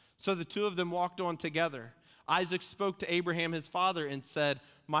knife. So the 2 of them walked on together. Isaac spoke to Abraham his father and said,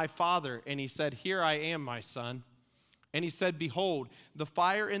 my father. And he said, here I am, my son. And he said, behold, the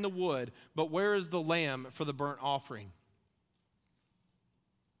fire and the wood, but where is the lamb for the burnt offering?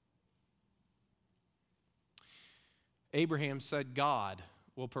 Abraham said, God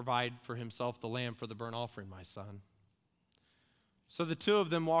will provide for himself the lamb for the burnt offering, my son. So the 2 of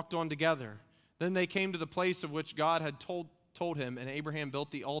them walked on together. Then they came to the place of which God had told him, and Abraham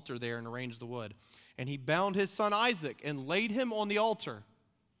built the altar there and arranged the wood. And he bound his son Isaac and laid him on the altar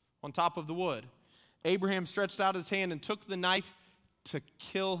on top of the wood. Abraham stretched out his hand and took the knife to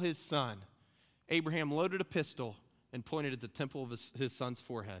kill his son. Abraham loaded a pistol, and pointed at the temple of his son's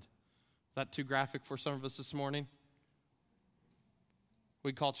forehead. Is that too graphic for some of us this morning?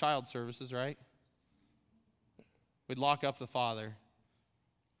 We'd call child services, right? We'd lock up the father.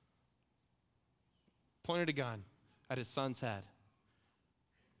 Pointed a gun at his son's head.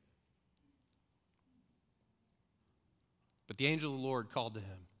 But the angel of the Lord called to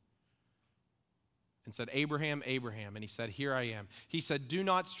him and said, Abraham, Abraham. And he said, here I am. He said, do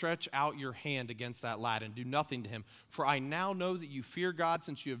not stretch out your hand against that lad and do nothing to him. For I now know that you fear God,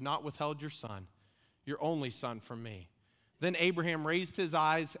 since you have not withheld your son, your only son, from me. Then Abraham raised his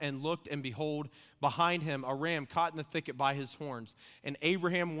eyes and looked, and behold, behind him a ram caught in the thicket by his horns. And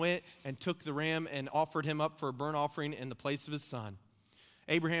Abraham went and took the ram and offered him up for a burnt offering in the place of his son.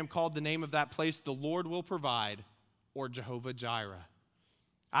 Abraham called the name of that place, the Lord will provide, or Jehovah Jireh.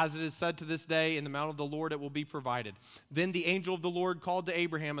 As it is said to this day, in the mount of the Lord it will be provided. Then the angel of the Lord called to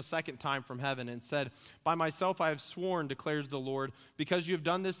Abraham a second time from heaven and said, by myself I have sworn, declares the Lord, because you have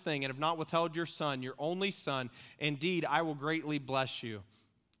done this thing and have not withheld your son, your only son, indeed I will greatly bless you.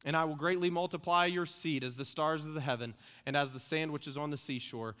 And I will greatly multiply your seed as the stars of the heaven and as the sand which is on the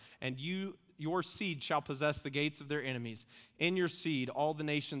seashore. And your seed shall possess the gates of their enemies. In your seed all the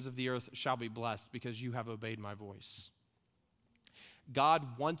nations of the earth shall be blessed, because you have obeyed my voice.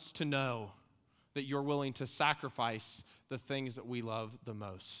 God wants to know that you're willing to sacrifice the things that we love the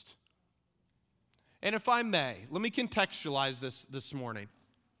most. And if I may, let me contextualize this morning.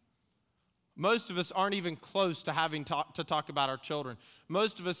 Most of us aren't even close to having to talk about our children.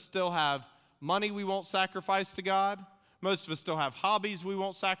 Most of us still have money we won't sacrifice to God. Most of us still have hobbies we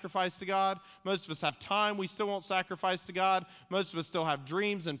won't sacrifice to God. Most of us have time we still won't sacrifice to God. Most of us still have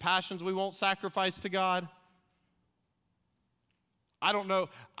dreams and passions we won't sacrifice to God. I don't know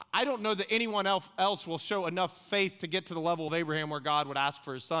that anyone else will show enough faith to get to the level of Abraham where God would ask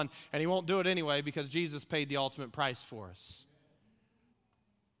for his son, and he won't do it anyway because Jesus paid the ultimate price for us.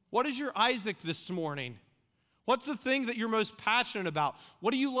 What is your Isaac this morning? What's the thing that you're most passionate about?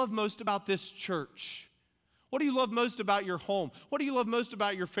 What do you love most about this church? What do you love most about your home? What do you love most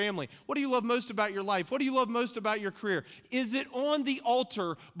about your family? What do you love most about your life? What do you love most about your career? Is it on the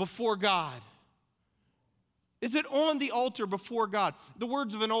altar before God? Is it on the altar before God? The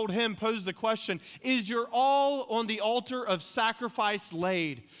words of an old hymn pose the question, is your all on the altar of sacrifice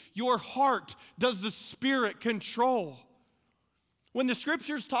laid? Your heart, does the Spirit control? When the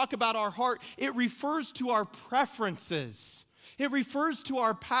scriptures talk about our heart, it refers to our preferences. It refers to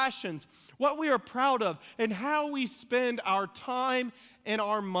our passions, what we are proud of, and how we spend our time and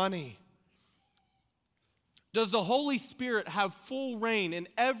our money. Does the Holy Spirit have full reign in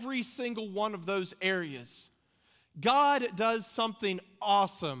every single one of those areas? God does something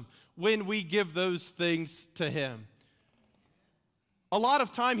awesome when we give those things to Him. A lot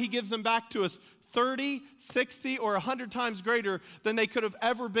of time He gives them back to us 30, 60, or 100 times greater than they could have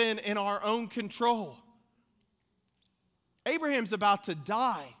ever been in our own control. Abraham's about to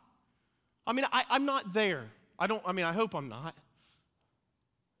die. I'm not there. I hope I'm not.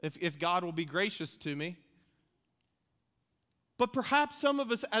 If God will be gracious to me. But perhaps some of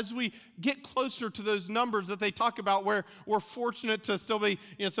us, as we get closer to those numbers that they talk about, where we're fortunate to still be,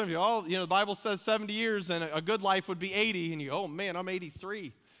 some of you, the Bible says 70 years and a good life would be 80, and you go, oh man, I'm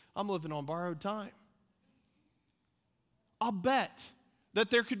 83. I'm living on borrowed time. I'll bet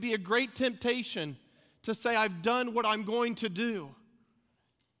that there could be a great temptation to say, I've done what I'm going to do.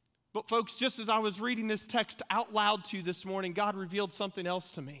 But folks, just as I was reading this text out loud to you this morning, God revealed something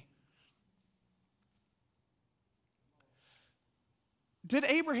else to me. Did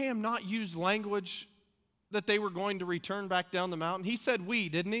Abraham not use language that they were going to return back down the mountain? He said we,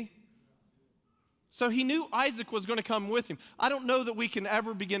 didn't he? So he knew Isaac was going to come with him. I don't know that we can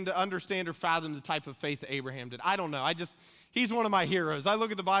ever begin to understand or fathom the type of faith that Abraham did. I don't know. He's one of my heroes. I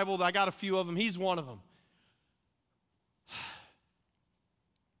look at the Bible, I got a few of them. He's one of them.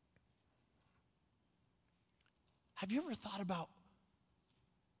 Have you ever thought about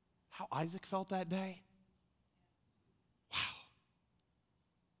how Isaac felt that day? Wow.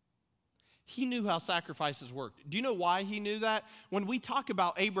 He knew how sacrifices worked. Do you know why he knew that? When we talk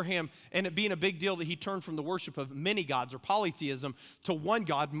about Abraham and it being a big deal that he turned from the worship of many gods or polytheism to one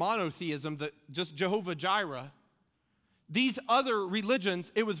God, monotheism, just Jehovah Jireh, these other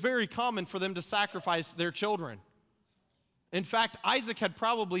religions, it was very common for them to sacrifice their children. In fact, Isaac had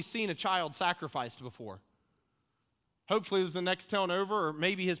probably seen a child sacrificed before. Hopefully it was the next town over, or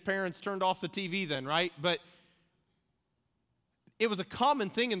maybe his parents turned off the TV then, right? But it was a common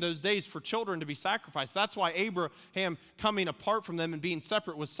thing in those days for children to be sacrificed. That's why Abraham coming apart from them and being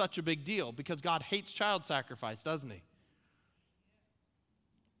separate was such a big deal, because God hates child sacrifice, doesn't He?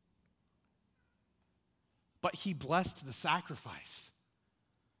 but he blessed the sacrifice.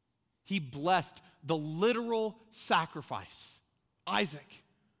 He blessed the literal sacrifice. Isaac.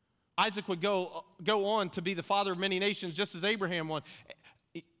 Isaac would go on to be the father of many nations, just as Abraham was.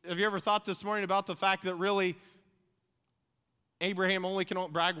 Have you ever thought this morning about the fact that really Abraham only can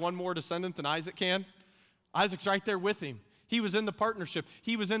brag one more descendant than Isaac can? Isaac's right there with him. He was in the partnership.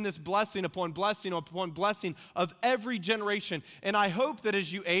 He was in this blessing upon blessing upon blessing of every generation. And I hope that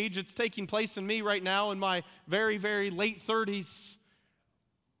as you age, it's taking place in me right now in my very, very late 30s.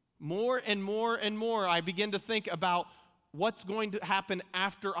 More and more and more, I begin to think about what's going to happen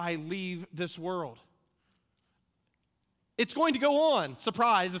after I leave this world. It's going to go on.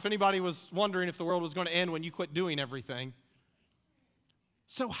 Surprise, if anybody was wondering if the world was going to end when you quit doing everything.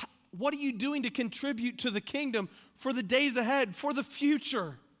 So what are you doing to contribute to the kingdom for the days ahead, for the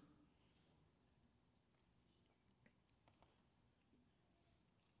future?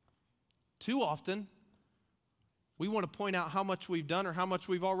 Too often, we want to point out how much we've done or how much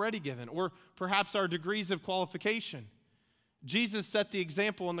we've already given, or perhaps our degrees of qualification. Jesus set the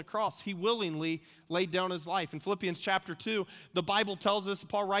example on the cross. He willingly laid down his life. In Philippians chapter 2, the Bible tells us,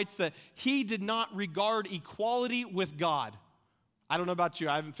 Paul writes that he did not regard equality with God. I don't know about you.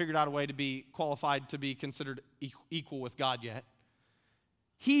 I haven't figured out a way to be qualified to be considered equal with God yet.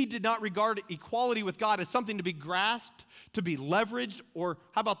 He did not regard equality with God as something to be grasped, to be leveraged, or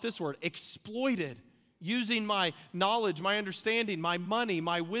how about this word, exploited, using my knowledge, my understanding, my money,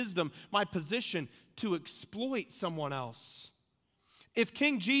 my wisdom, my position to exploit someone else. If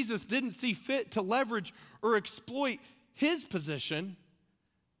King Jesus didn't see fit to leverage or exploit his position,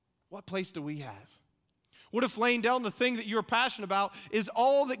 what place do we have? What if laying down the thing that you're passionate about is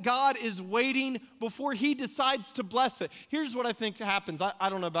all that God is waiting before he decides to bless it? Here's what I think happens. I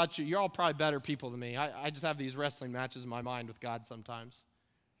don't know about you. You're all probably better people than me. I just have these wrestling matches in my mind with God sometimes.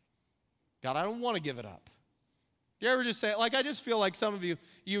 God, I don't want to give it up. You ever just say, like, I just feel like some of you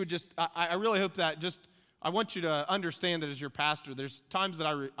would just, I really hope that just, I want you to understand that as your pastor, there's times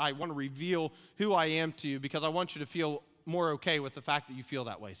that I want to reveal who I am to you because I want you to feel more okay with the fact that you feel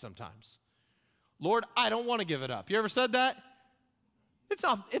that way sometimes. Lord, I don't want to give it up. You ever said that? It's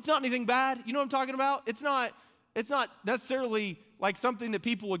not anything bad. You know what I'm talking about? It's not necessarily like something that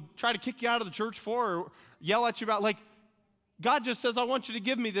people would try to kick you out of the church for or yell at you about. Like, God just says, I want you to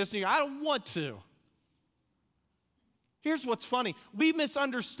give me this. And you go, I don't want to. Here's what's funny. We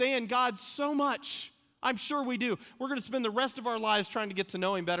misunderstand God so much. I'm sure we do. We're going to spend the rest of our lives trying to get to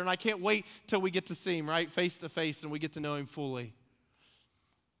know him better, and I can't wait till we get to see him, right, face to face, and we get to know him fully.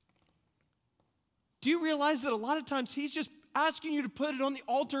 Do you realize that a lot of times he's just asking you to put it on the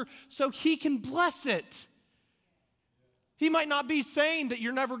altar so he can bless it? He might not be saying that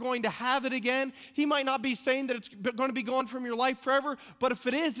you're never going to have it again. He might not be saying that it's going to be gone from your life forever, but if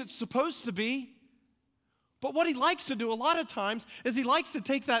it is, it's supposed to be. But what he likes to do a lot of times is he likes to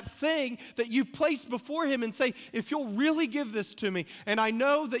take that thing that you've placed before him and say, if you'll really give this to me, and I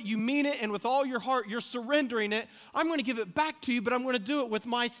know that you mean it and with all your heart you're surrendering it, I'm going to give it back to you, but I'm going to do it with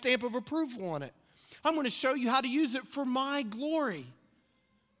my stamp of approval on it. I'm going to show you how to use it for my glory.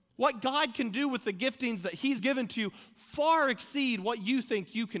 What God can do with the giftings that he's given to you far exceed what you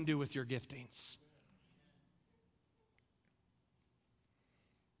think you can do with your giftings.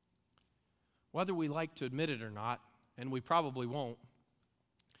 Whether we like to admit it or not, and we probably won't,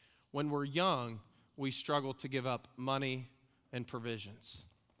 when we're young, we struggle to give up money and provisions.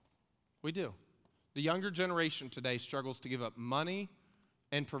 We do. The younger generation today struggles to give up money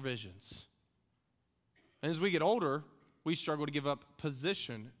and provisions. And as we get older, we struggle to give up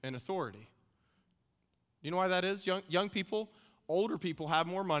position and authority. Do you know why that is? Young people, older people have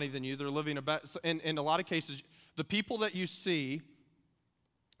more money than you. They're living a better, in a lot of cases, the people that you see,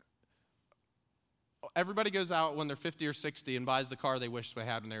 everybody goes out when they're 50 or 60 and buys the car they wish they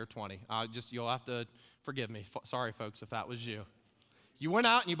had when they were 20. You'll have to forgive me. Sorry, folks, if that was you. You went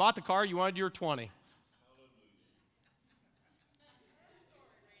out and you bought the car you wanted you were 20.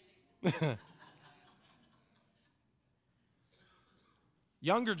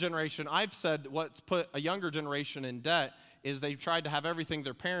 Younger generation, I've said what's put a younger generation in debt is they tried to have everything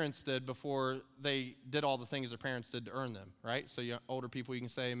their parents did before they did all the things their parents did to earn them, right? So older people, you can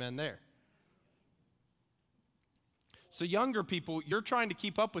say amen there. So younger people, you're trying to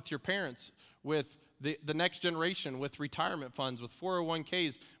keep up with your parents, with the next generation, with retirement funds, with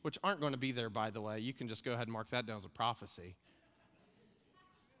 401ks, which aren't going to be there, by the way. You can just go ahead and mark that down as a prophecy.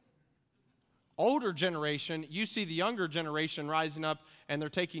 Older generation, you see the younger generation rising up and they're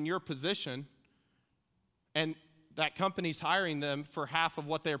taking your position and that company's hiring them for half of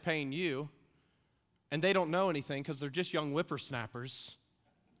what they're paying you and they don't know anything because they're just young whippersnappers.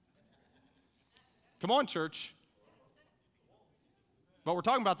 Come on, church. But we're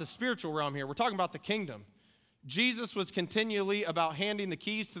talking about the spiritual realm here. We're talking about the kingdom. Jesus was continually about handing the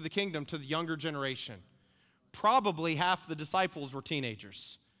keys to the kingdom to the younger generation. Probably half the disciples were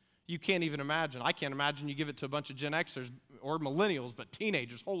teenagers. You can't even imagine. I can't imagine you give it to a bunch of Gen Xers or millennials, but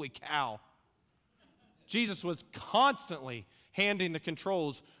teenagers, holy cow. Jesus was constantly handing the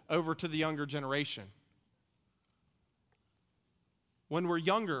controls over to the younger generation. When we're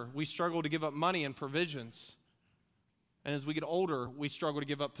younger, we struggle to give up money and provisions. And as we get older, we struggle to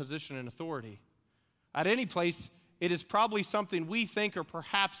give up position and authority. At any place, it is probably something we think or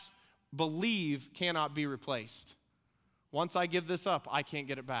perhaps believe cannot be replaced. Once I give this up, I can't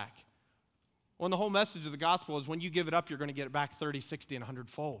get it back. Well, the whole message of the gospel is when you give it up, you're going to get it back 30, 60, and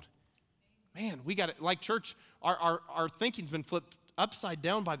 100-fold. Man, we got it. Like church, our thinking's been flipped upside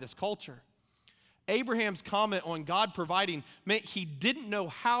down by this culture. Abraham's comment on God providing meant he didn't know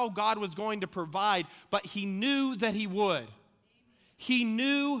how God was going to provide, but he knew that he would. He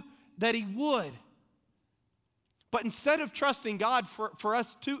knew that he would. But instead of trusting God, for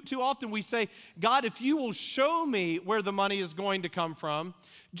us, too often we say, God, if you will show me where the money is going to come from,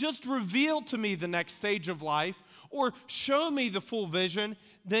 just reveal to me the next stage of life, or show me the full vision,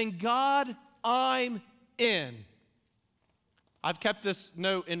 then God, I'm in. I've kept this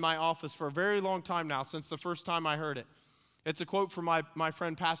note in my office for a very long time now, since the first time I heard it. It's a quote from my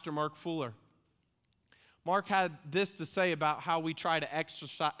friend Pastor Mark Fuller. Mark had this to say about how we try to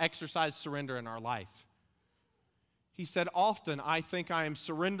exercise surrender in our life. He said, often I think I am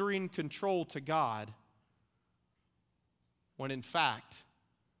surrendering control to God when in fact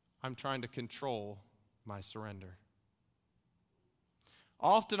I'm trying to control my surrender.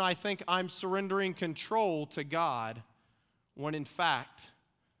 Often I think I'm surrendering control to God when in fact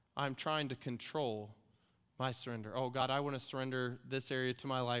I'm trying to control my surrender. Oh God, I want to surrender this area to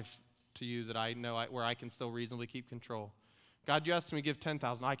my life to you that I know where I can still reasonably keep control. God, you asked me to give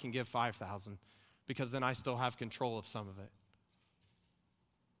 10,000, I can give 5,000. Because then I still have control of some of it.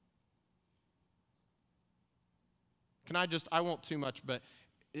 I won't too much, but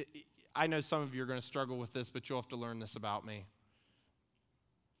I know some of you are going to struggle with this, but you'll have to learn this about me.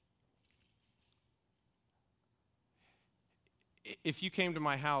 If you came to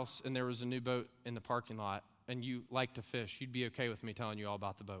my house and there was a new boat in the parking lot and you like to fish, you'd be okay with me telling you all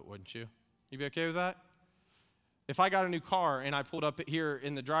about the boat, wouldn't you? You'd be okay with that? If I got a new car and I pulled up here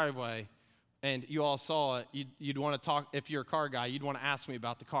in the driveway and you all saw it, you'd want to talk, if you're a car guy, you'd want to ask me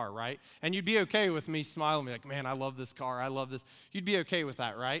about the car, right? And you'd be okay with me smiling, like, man, I love this car, I love this. You'd be okay with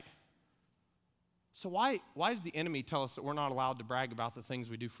that, right? So why does the enemy tell us that we're not allowed to brag about the things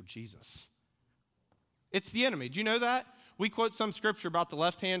we do for Jesus? It's the enemy. Do you know that? We quote some scripture about the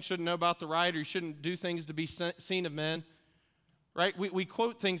left hand shouldn't know about the right, or you shouldn't do things to be seen of men, right? We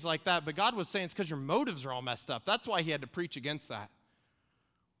quote things like that, but God was saying it's because your motives are all messed up. That's why he had to preach against that.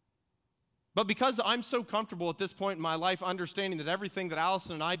 But because I'm so comfortable at this point in my life understanding that everything that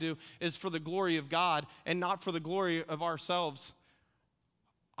Allison and I do is for the glory of God and not for the glory of ourselves,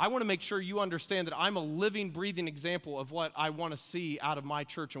 I want to make sure you understand that I'm a living, breathing example of what I want to see out of my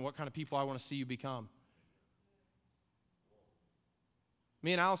church and what kind of people I want to see you become.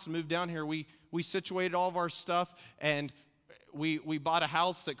 Me and Allison moved down here. We situated all of our stuff, and we bought a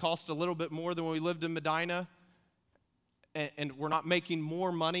house that cost a little bit more than when we lived in Medina. And we're not making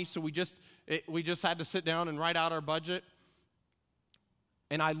more money, so we just had to sit down and write out our budget.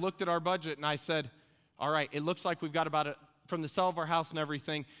 And I looked at our budget and I said, all right, it looks like we've got from the sale of our house and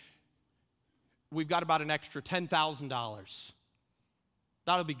everything, we've got about an extra $10,000.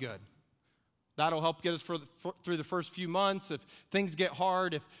 That'll be good. That'll help get us through the first few months. If things get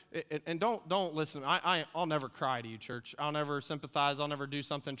hard, and don't listen. I'll never cry to you, church. I'll never sympathize. I'll never do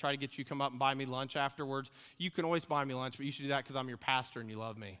something, try to get you to come up and buy me lunch afterwards. You can always buy me lunch, but you should do that because I'm your pastor and you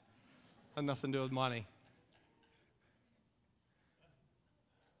love me. Has nothing to do with money.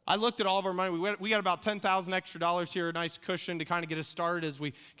 I looked at all of our money. We got about $10,000 extra here, a nice cushion to kind of get us started as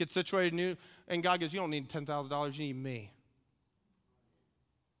we get situated new. And God goes, you don't need $10,000, you need me.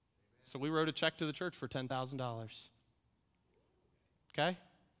 So we wrote a check to the church for $10,000. Okay?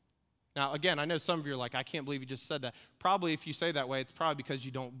 Now, again, I know some of you are like, I can't believe you just said that. Probably if you say that way, it's probably because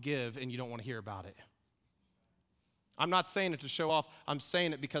you don't give and you don't want to hear about it. I'm not saying it to show off. I'm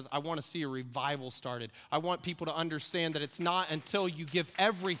saying it because I want to see a revival started. I want people to understand that it's not until you give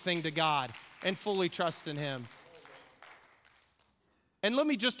everything to God and fully trust in Him. And let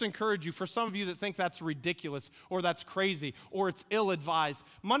me just encourage you, for some of you that think that's ridiculous or that's crazy or it's ill-advised,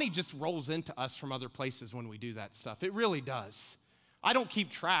 money just rolls into us from other places when we do that stuff. It really does. I don't keep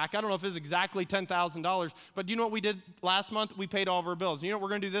track. I don't know if it's exactly $10,000, but do you know what we did last month? We paid all of our bills. You know what we're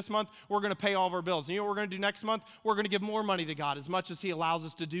going to do this month? We're going to pay all of our bills. You know what we're going to do next month? We're going to give more money to God as much as he allows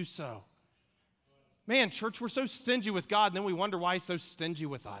us to do so. Man, church, we're so stingy with God, and then we wonder why he's so stingy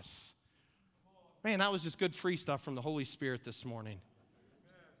with us. Man, that was just good free stuff from the Holy Spirit this morning.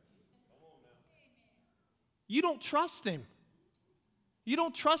 You don't trust him. You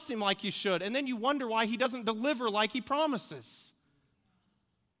don't trust him like you should, and then you wonder why he doesn't deliver like he promises.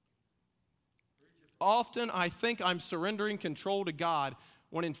 Often I think I'm surrendering control to God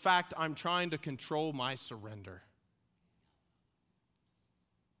when in fact I'm trying to control my surrender.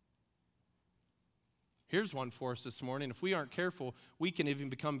 Here's one for us this morning. If we aren't careful, we can even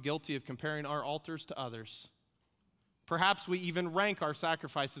become guilty of comparing our altars to others. Perhaps we even rank our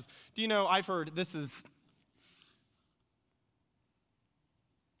sacrifices. Do you know, I've heard this is...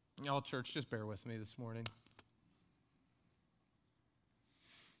 Y'all, church, just bear with me this morning.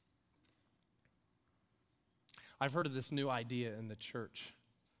 I've heard of this new idea in the church.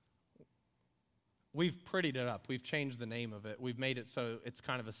 We've prettied it up. We've changed the name of it. We've made it so it's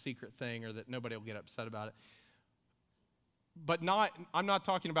kind of a secret thing or that nobody will get upset about it. But I'm not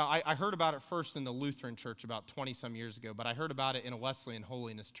talking about, I heard about it first in the Lutheran church about 20-some years ago, but I heard about it in a Wesleyan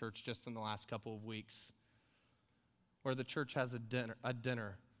Holiness church just in the last couple of weeks, where the church has a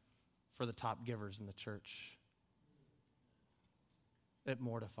dinner for the top givers in the church. It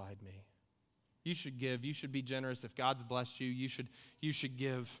mortified me. You should give. You should be generous. If God's blessed you, you should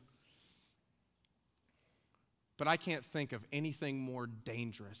give. But I can't think of anything more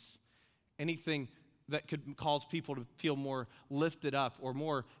dangerous, anything that could cause people to feel more lifted up or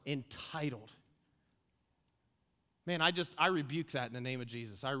more entitled. Man, I rebuke that in the name of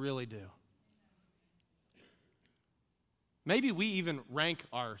Jesus. I really do. Maybe we even rank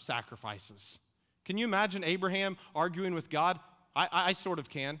our sacrifices. Can you imagine Abraham arguing with God? I sort of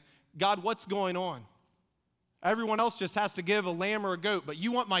can. God, what's going on? Everyone else just has to give a lamb or a goat, but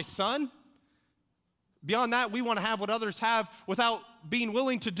you want my son? Beyond that, we want to have what others have without being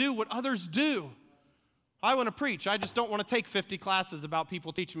willing to do what others do. I want to preach. I just don't want to take 50 classes about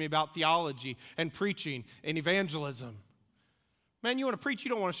people teaching me about theology and preaching and evangelism. Man, you want to preach, you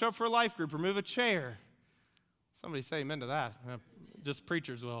don't want to show up for a life group or move a chair. Somebody say amen to that. Just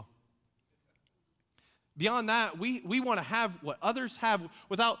preachers will. Beyond that, we want to have what others have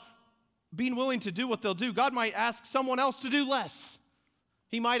without being willing to do what they'll do. God might ask someone else to do less.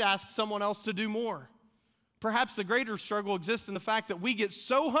 He might ask someone else to do more. Perhaps the greater struggle exists in the fact that we get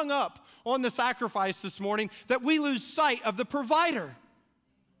so hung up on the sacrifice this morning that we lose sight of the provider.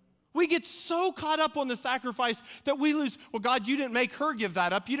 We get so caught up on the sacrifice that we lose, well, God, you didn't make her give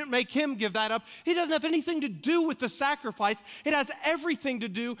that up. You didn't make him give that up. It doesn't have anything to do with the sacrifice. It has everything to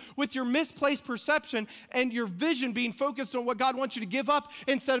do with your misplaced perception and your vision being focused on what God wants you to give up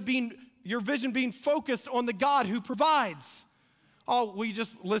instead of your vision being focused on the God who provides. Oh, will you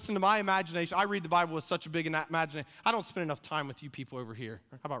just listen to my imagination? I read the Bible with such a big imagination. I don't spend enough time with you people over here.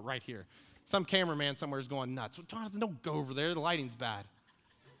 How about right here? Some cameraman somewhere is going nuts. Well, Jonathan, don't go over there. The lighting's bad.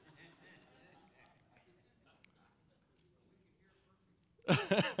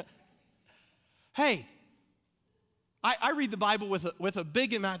 Hey, I read the Bible with a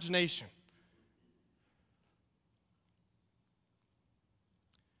big imagination.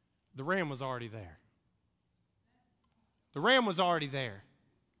 The ram was already there. The ram was already there.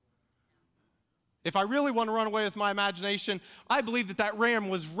 If I really want to run away with my imagination, I believe that ram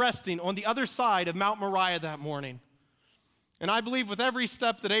was resting on the other side of Mount Moriah that morning. And I believe with every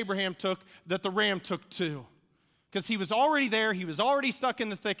step that Abraham took, that the ram took too. Because he was already there, he was already stuck in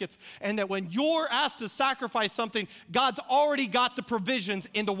the thickets, and that when you're asked to sacrifice something, God's already got the provisions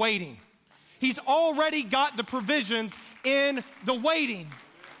in the waiting. He's already got the provisions in the waiting.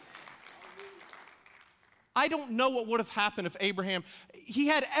 I don't know what would have happened if Abraham, he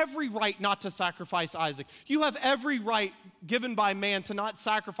had every right not to sacrifice Isaac. You have every right given by man to not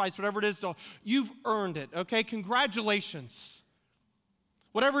sacrifice whatever it is. You've earned it, okay? Congratulations.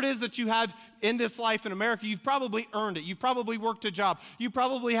 Whatever it is that you have in this life in America, you've probably earned it. You've probably worked a job. You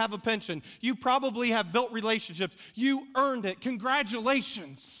probably have a pension. You probably have built relationships. You earned it.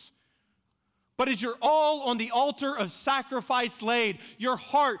 Congratulations. But as you're all on the altar of sacrifice laid, your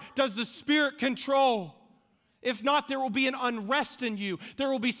heart, does the Spirit control? If not, there will be an unrest in you. There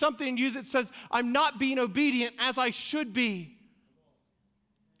will be something in you that says, I'm not being obedient as I should be.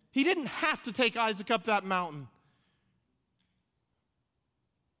 He didn't have to take Isaac up that mountain.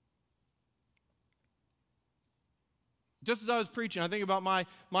 Just as I was preaching, I think about my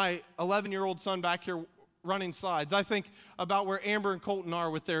 11-year-old son back here running slides. I think about where Amber and Colton are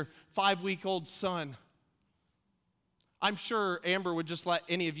with their 5-week-old son. I'm sure Amber would just let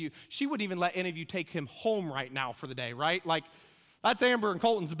any of you, she wouldn't even let any of you take him home right now for the day, right? Like, that's Amber and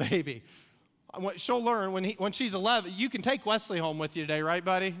Colton's baby. She'll learn when she's 11, you can take Wesley home with you today, right,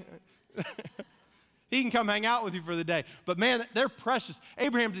 buddy? He can come hang out with you for the day. But man, they're precious.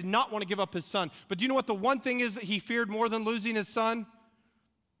 Abraham did not want to give up his son. But do you know what the one thing is that he feared more than losing his son?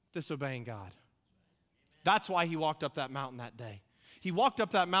 Disobeying God. That's why he walked up that mountain that day. He walked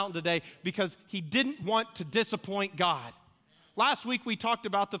up that mountain today because he didn't want to disappoint God. Last week we talked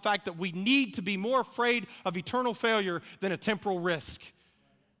about the fact that we need to be more afraid of eternal failure than a temporal risk.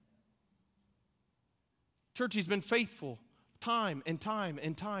 Church, he's been faithful time and time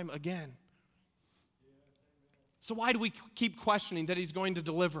and time again. So why do we keep questioning that he's going to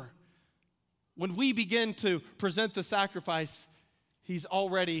deliver? When we begin to present the sacrifice, he's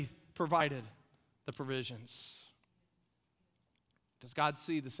already provided the provisions. Does God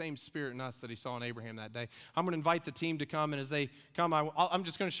see the same spirit in us that he saw in Abraham that day? I'm going to invite the team to come, and as they come, I'm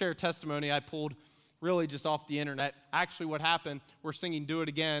just going to share a testimony I pulled really just off the internet. Actually, what happened, we're singing Do It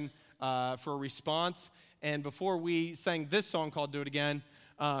Again for a response, and before we sang this song called Do It Again,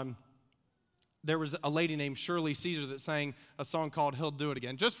 there was a lady named Shirley Caesar that sang a song called He'll Do It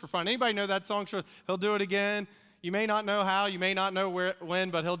Again. Just for fun. Anybody know that song? He'll Do It Again. You may not know how, you may not know when,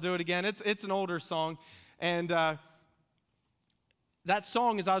 but he'll do it again. It's an older song, and that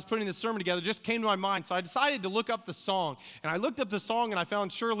song, as I was putting this sermon together, just came to my mind. So I decided to look up the song. And I looked up the song, and I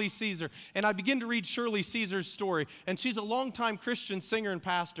found Shirley Caesar. And I began to read Shirley Caesar's story. And she's a longtime Christian singer and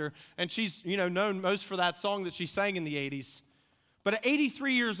pastor. And she's, known most for that song that she sang in the 80s. But at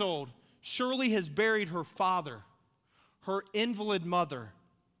 83 years old, Shirley has buried her father, her invalid mother,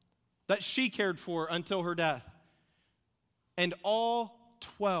 that she cared for until her death, and all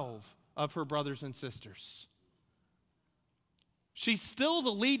 12 of her brothers and sisters. She's still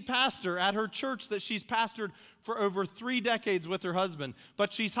the lead pastor at her church that she's pastored for over 3 decades with her husband,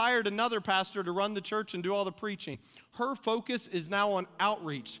 but she's hired another pastor to run the church and do all the preaching. Her focus is now on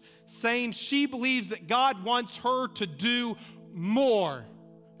outreach, saying she believes that God wants her to do more.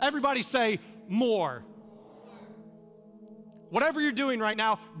 Everybody say more. Whatever you're doing right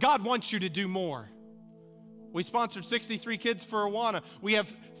now, God wants you to do more. We sponsored 63 kids for Awana. We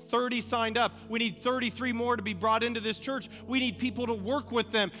have 30 signed up. We need 33 more to be brought into this church. We need people to work with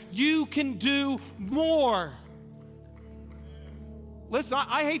them. You can do more. Listen,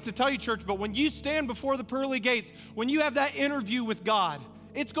 I hate to tell you, church, but when you stand before the pearly gates, when you have that interview with God,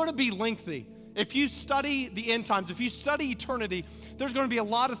 it's going to be lengthy. If you study the end times, if you study eternity, there's going to be a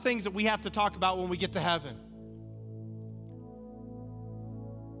lot of things that we have to talk about when we get to heaven.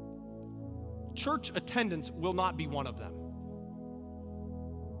 Church attendance will not be one of them.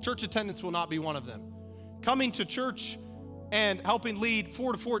 Church attendance will not be one of them. Coming to church and helping lead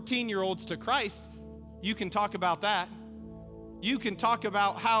 4 to 14-year-olds to Christ, you can talk about that. You can talk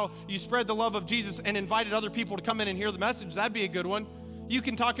about how you spread the love of Jesus and invited other people to come in and hear the message. That'd be a good one. You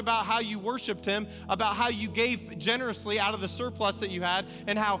can talk about how you worshiped him, about how you gave generously out of the surplus that you had,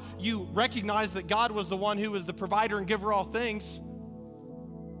 and how you recognized that God was the one who was the provider and giver of all things.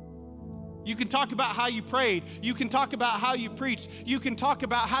 You can talk about how you prayed. You can talk about how you preached. You can talk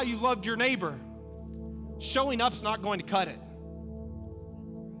about how you loved your neighbor. Showing up's not going to cut it.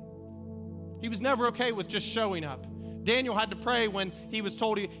 He was never okay with just showing up. Daniel had to pray when he was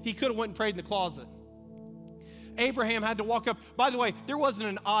told he could have went and prayed in the closet. Abraham had to walk up. By the way, there wasn't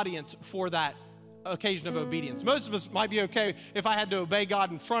an audience for that occasion of obedience. Most of us might be okay if I had to obey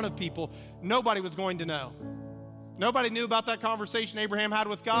God in front of people. Nobody was going to know. Nobody knew about that conversation Abraham had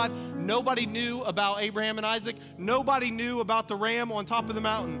with God. Nobody knew about Abraham and Isaac. Nobody knew about the ram on top of the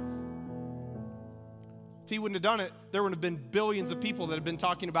mountain. If he wouldn't have done it, there would have been billions of people that have been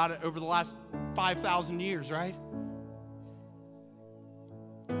talking about it over the last 5,000 years, right?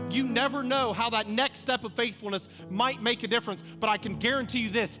 You never know how that next step of faithfulness might make a difference, but I can guarantee you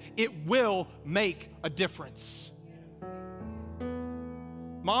this, it will make a difference.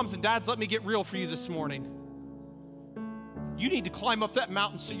 Moms and dads, let me get real for you this morning. You need to climb up that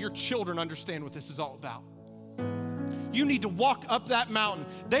mountain so your children understand what this is all about. You need to walk up that mountain.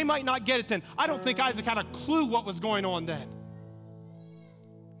 They might not get it then. I don't think Isaac had a clue what was going on then.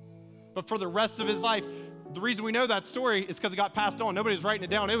 But for the rest of his life, the reason we know that story is because it got passed on. Nobody was writing it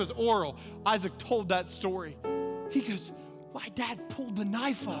down. It was oral. Isaac told that story. He goes, my dad pulled the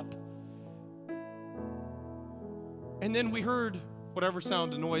knife up. And then we heard whatever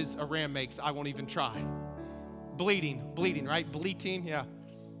sound, the noise a ram makes. I won't even try. Bleeding, right? Bleating, yeah.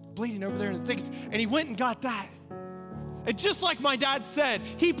 Bleeding over there in the thickets. And he went and got that. And just like my dad said,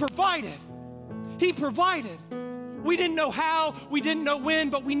 he provided. He provided. We didn't know how, we didn't know when,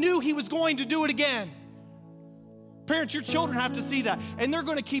 but we knew he was going to do it again. Parents, your children have to see that. And they're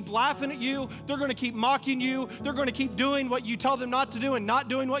going to keep laughing at you. They're going to keep mocking you. They're going to keep doing what you tell them not to do and not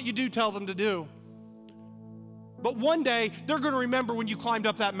doing what you do tell them to do. But one day, they're going to remember when you climbed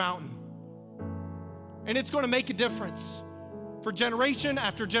up that mountain. And it's going to make a difference for generation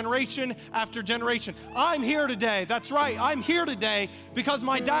after generation after generation. I'm here today. That's right. I'm here today because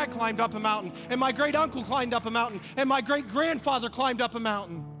my dad climbed up a mountain, and my great uncle climbed up a mountain, and my great grandfather climbed up a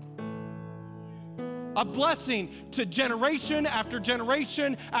mountain. A blessing to generation after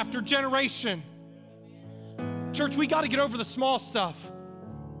generation after generation. Church, we got to get over the small stuff.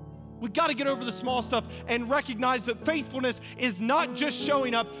 We got to get over the small stuff and recognize that faithfulness is not just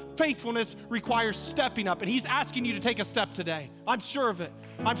showing up. Faithfulness requires stepping up. And He's asking you to take a step today. I'm sure of it.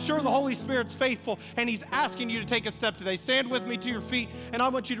 I'm sure the Holy Spirit's faithful, and He's asking you to take a step today. Stand with me to your feet, and I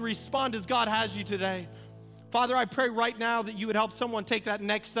want you to respond as God has you today. Father, I pray right now that you would help someone take that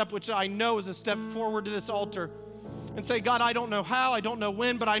next step, which I know is a step forward to this altar, and say, God, I don't know how, I don't know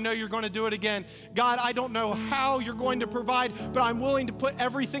when, but I know you're going to do it again. God, I don't know how you're going to provide, but I'm willing to put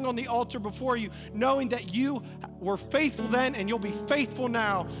everything on the altar before you, knowing that you were faithful then and you'll be faithful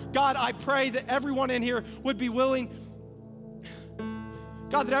now. God, I pray that everyone in here would be willing,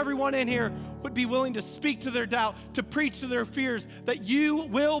 God, that everyone in here would be willing to speak to their doubt, to preach to their fears, that you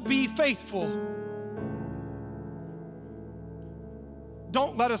will be faithful.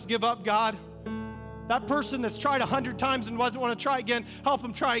 Don't let us give up, God. That person that's tried 100 times and doesn't want to try again, help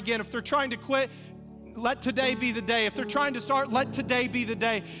them try again. If they're trying to quit, let today be the day. If they're trying to start, let today be the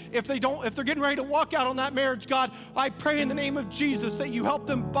day. If they're getting ready to walk out on that marriage, God, I pray in the name of Jesus that you help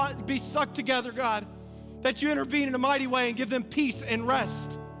them be stuck together, God, that you intervene in a mighty way and give them peace and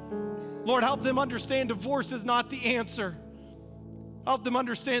rest. Lord, help them understand divorce is not the answer. Help them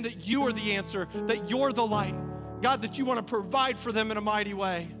understand that you are the answer, that you're the light. God, that you want to provide for them in a mighty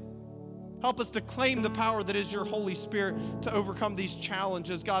way. Help us to claim the power that is your Holy Spirit to overcome these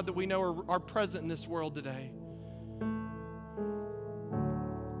challenges, God, that we know are present in this world today.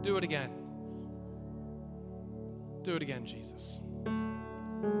 Do it again. Do it again, Jesus.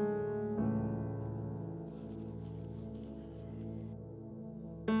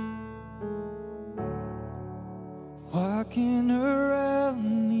 Walking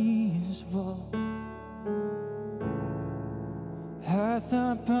around these walls, I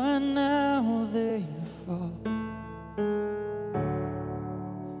thought by now they'd fall,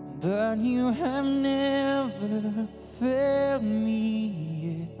 but you have never failed me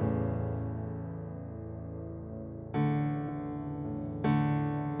yet.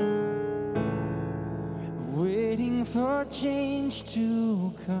 Waiting for change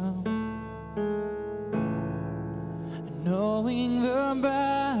to come, knowing the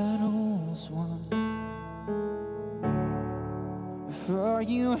battle's won. For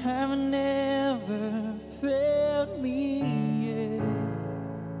you have never failed me yet.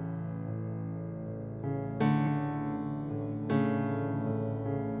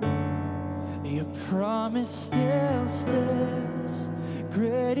 Your promise still stands.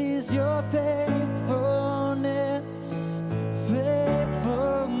 Great is your faithfulness,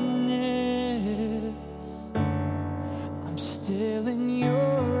 faithfulness. I'm still in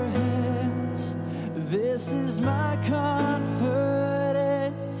your hands. This is my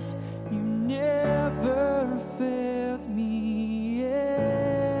confidence. You never failed me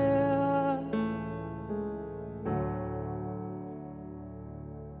yet.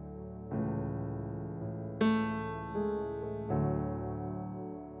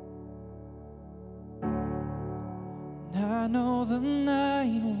 I know the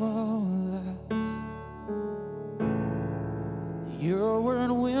night won't last. Your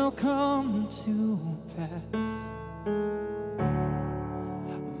word will come to pass.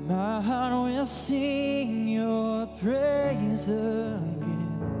 My heart will sing your praise again.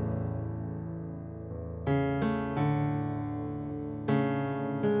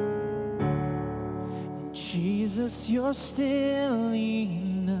 Jesus, you're still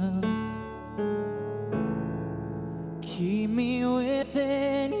enough. Keep me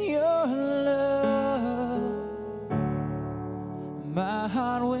within your love. My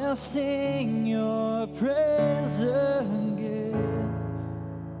heart will sing your praise again.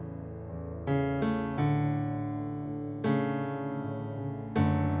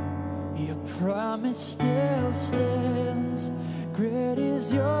 Your promise still stands. Great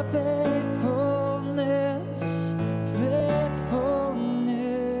is your faithfulness,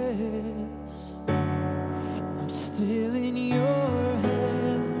 faithfulness. I'm still in your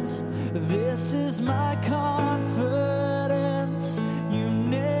hands. This is my confidence. You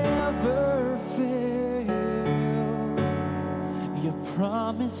never failed. Your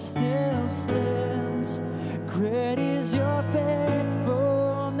promise still stands. Great is your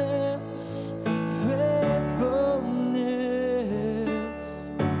faithfulness, faithfulness.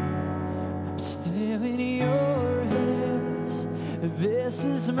 I'm still in your hands. This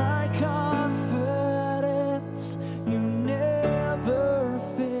is my confidence. You never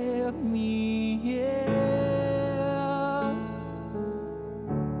failed me yet.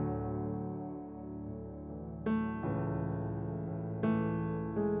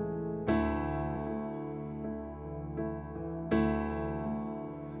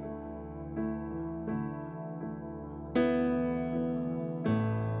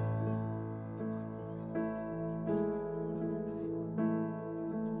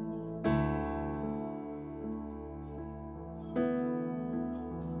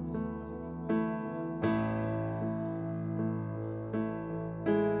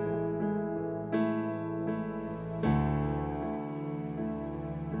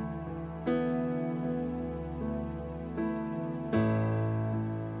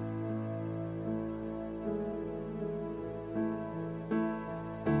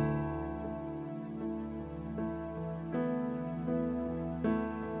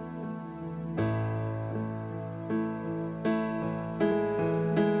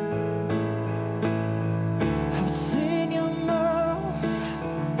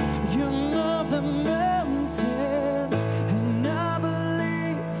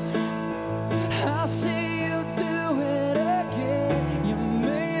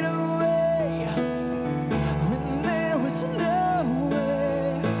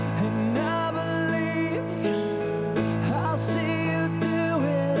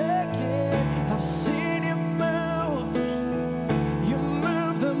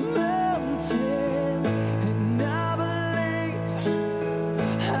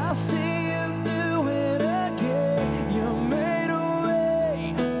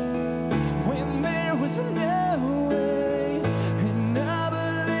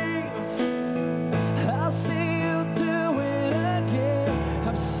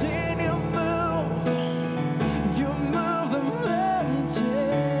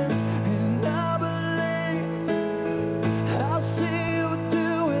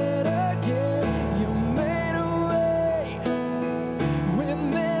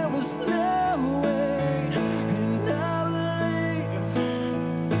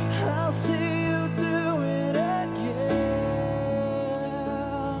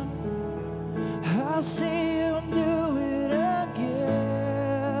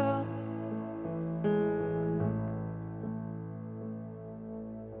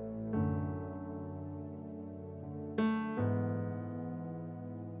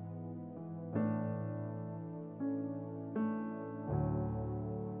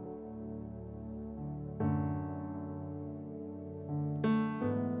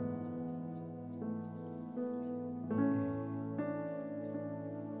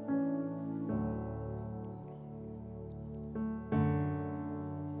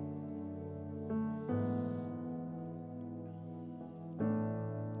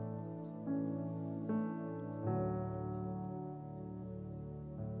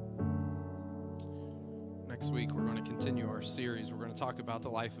 Next week, we're going to continue our series. We're going to talk about the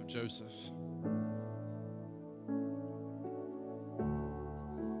life of Joseph.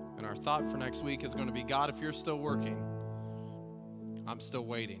 And our thought for next week is going to be, God, if you're still working, I'm still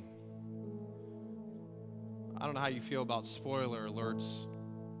waiting. I don't know how you feel about spoiler alerts,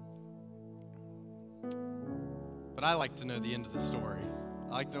 but I like to know the end of the story.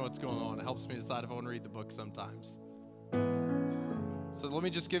 I like to know what's going on. It helps me decide if I want to read the book sometimes. So let me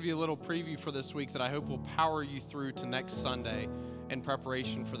just give you a little preview for this week that I hope will power you through to next Sunday in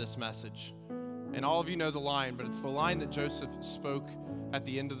preparation for this message. And all of you know the line, but it's the line that Joseph spoke at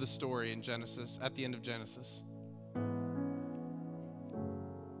the end of the story in Genesis, at the end of Genesis.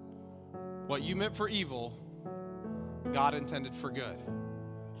 What you meant for evil, God intended for good.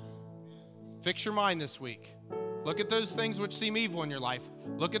 Fix your mind this week. Look at those things which seem evil in your life.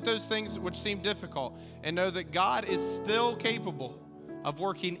 Look at those things which seem difficult, and know that God is still capable of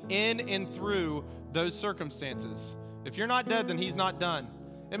working in and through those circumstances. If you're not dead, then he's not done.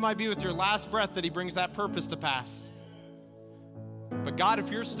 It might be with your last breath that he brings that purpose to pass. But God,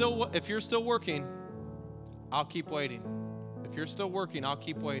 if you're still working, I'll keep waiting. If you're still working, I'll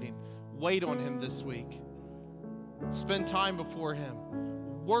keep waiting. Wait on him this week. Spend time before him.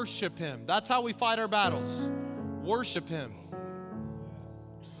 Worship him. That's how we fight our battles. Worship him.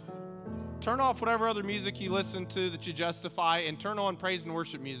 Turn off whatever other music you listen to that you justify and turn on praise and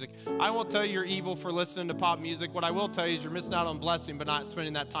worship music. I won't tell you you're evil for listening to pop music. What I will tell you is you're missing out on blessing but not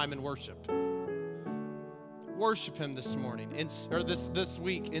spending that time in worship. Worship him this morning, or this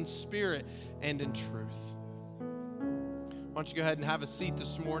week, in spirit and in truth. Why don't you go ahead and have a seat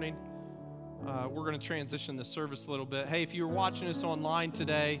this morning? We're going to transition the service a little bit. Hey, if you're watching us online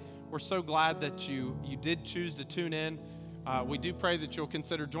today, we're so glad that you did choose to tune in. We do pray that you'll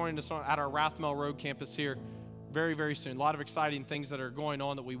consider joining us at our Rathmel Road campus here very, very soon. A lot of exciting things that are going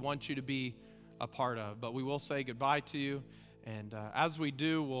on that we want you to be a part of. But we will say goodbye to you. And as we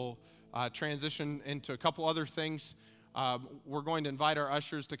do, we'll transition into a couple other things. We're going to invite our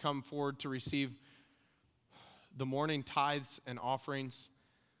ushers to come forward to receive the morning tithes and offerings.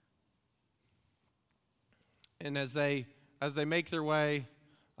 And as they make their way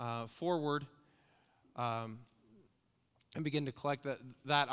forward and begin to collect that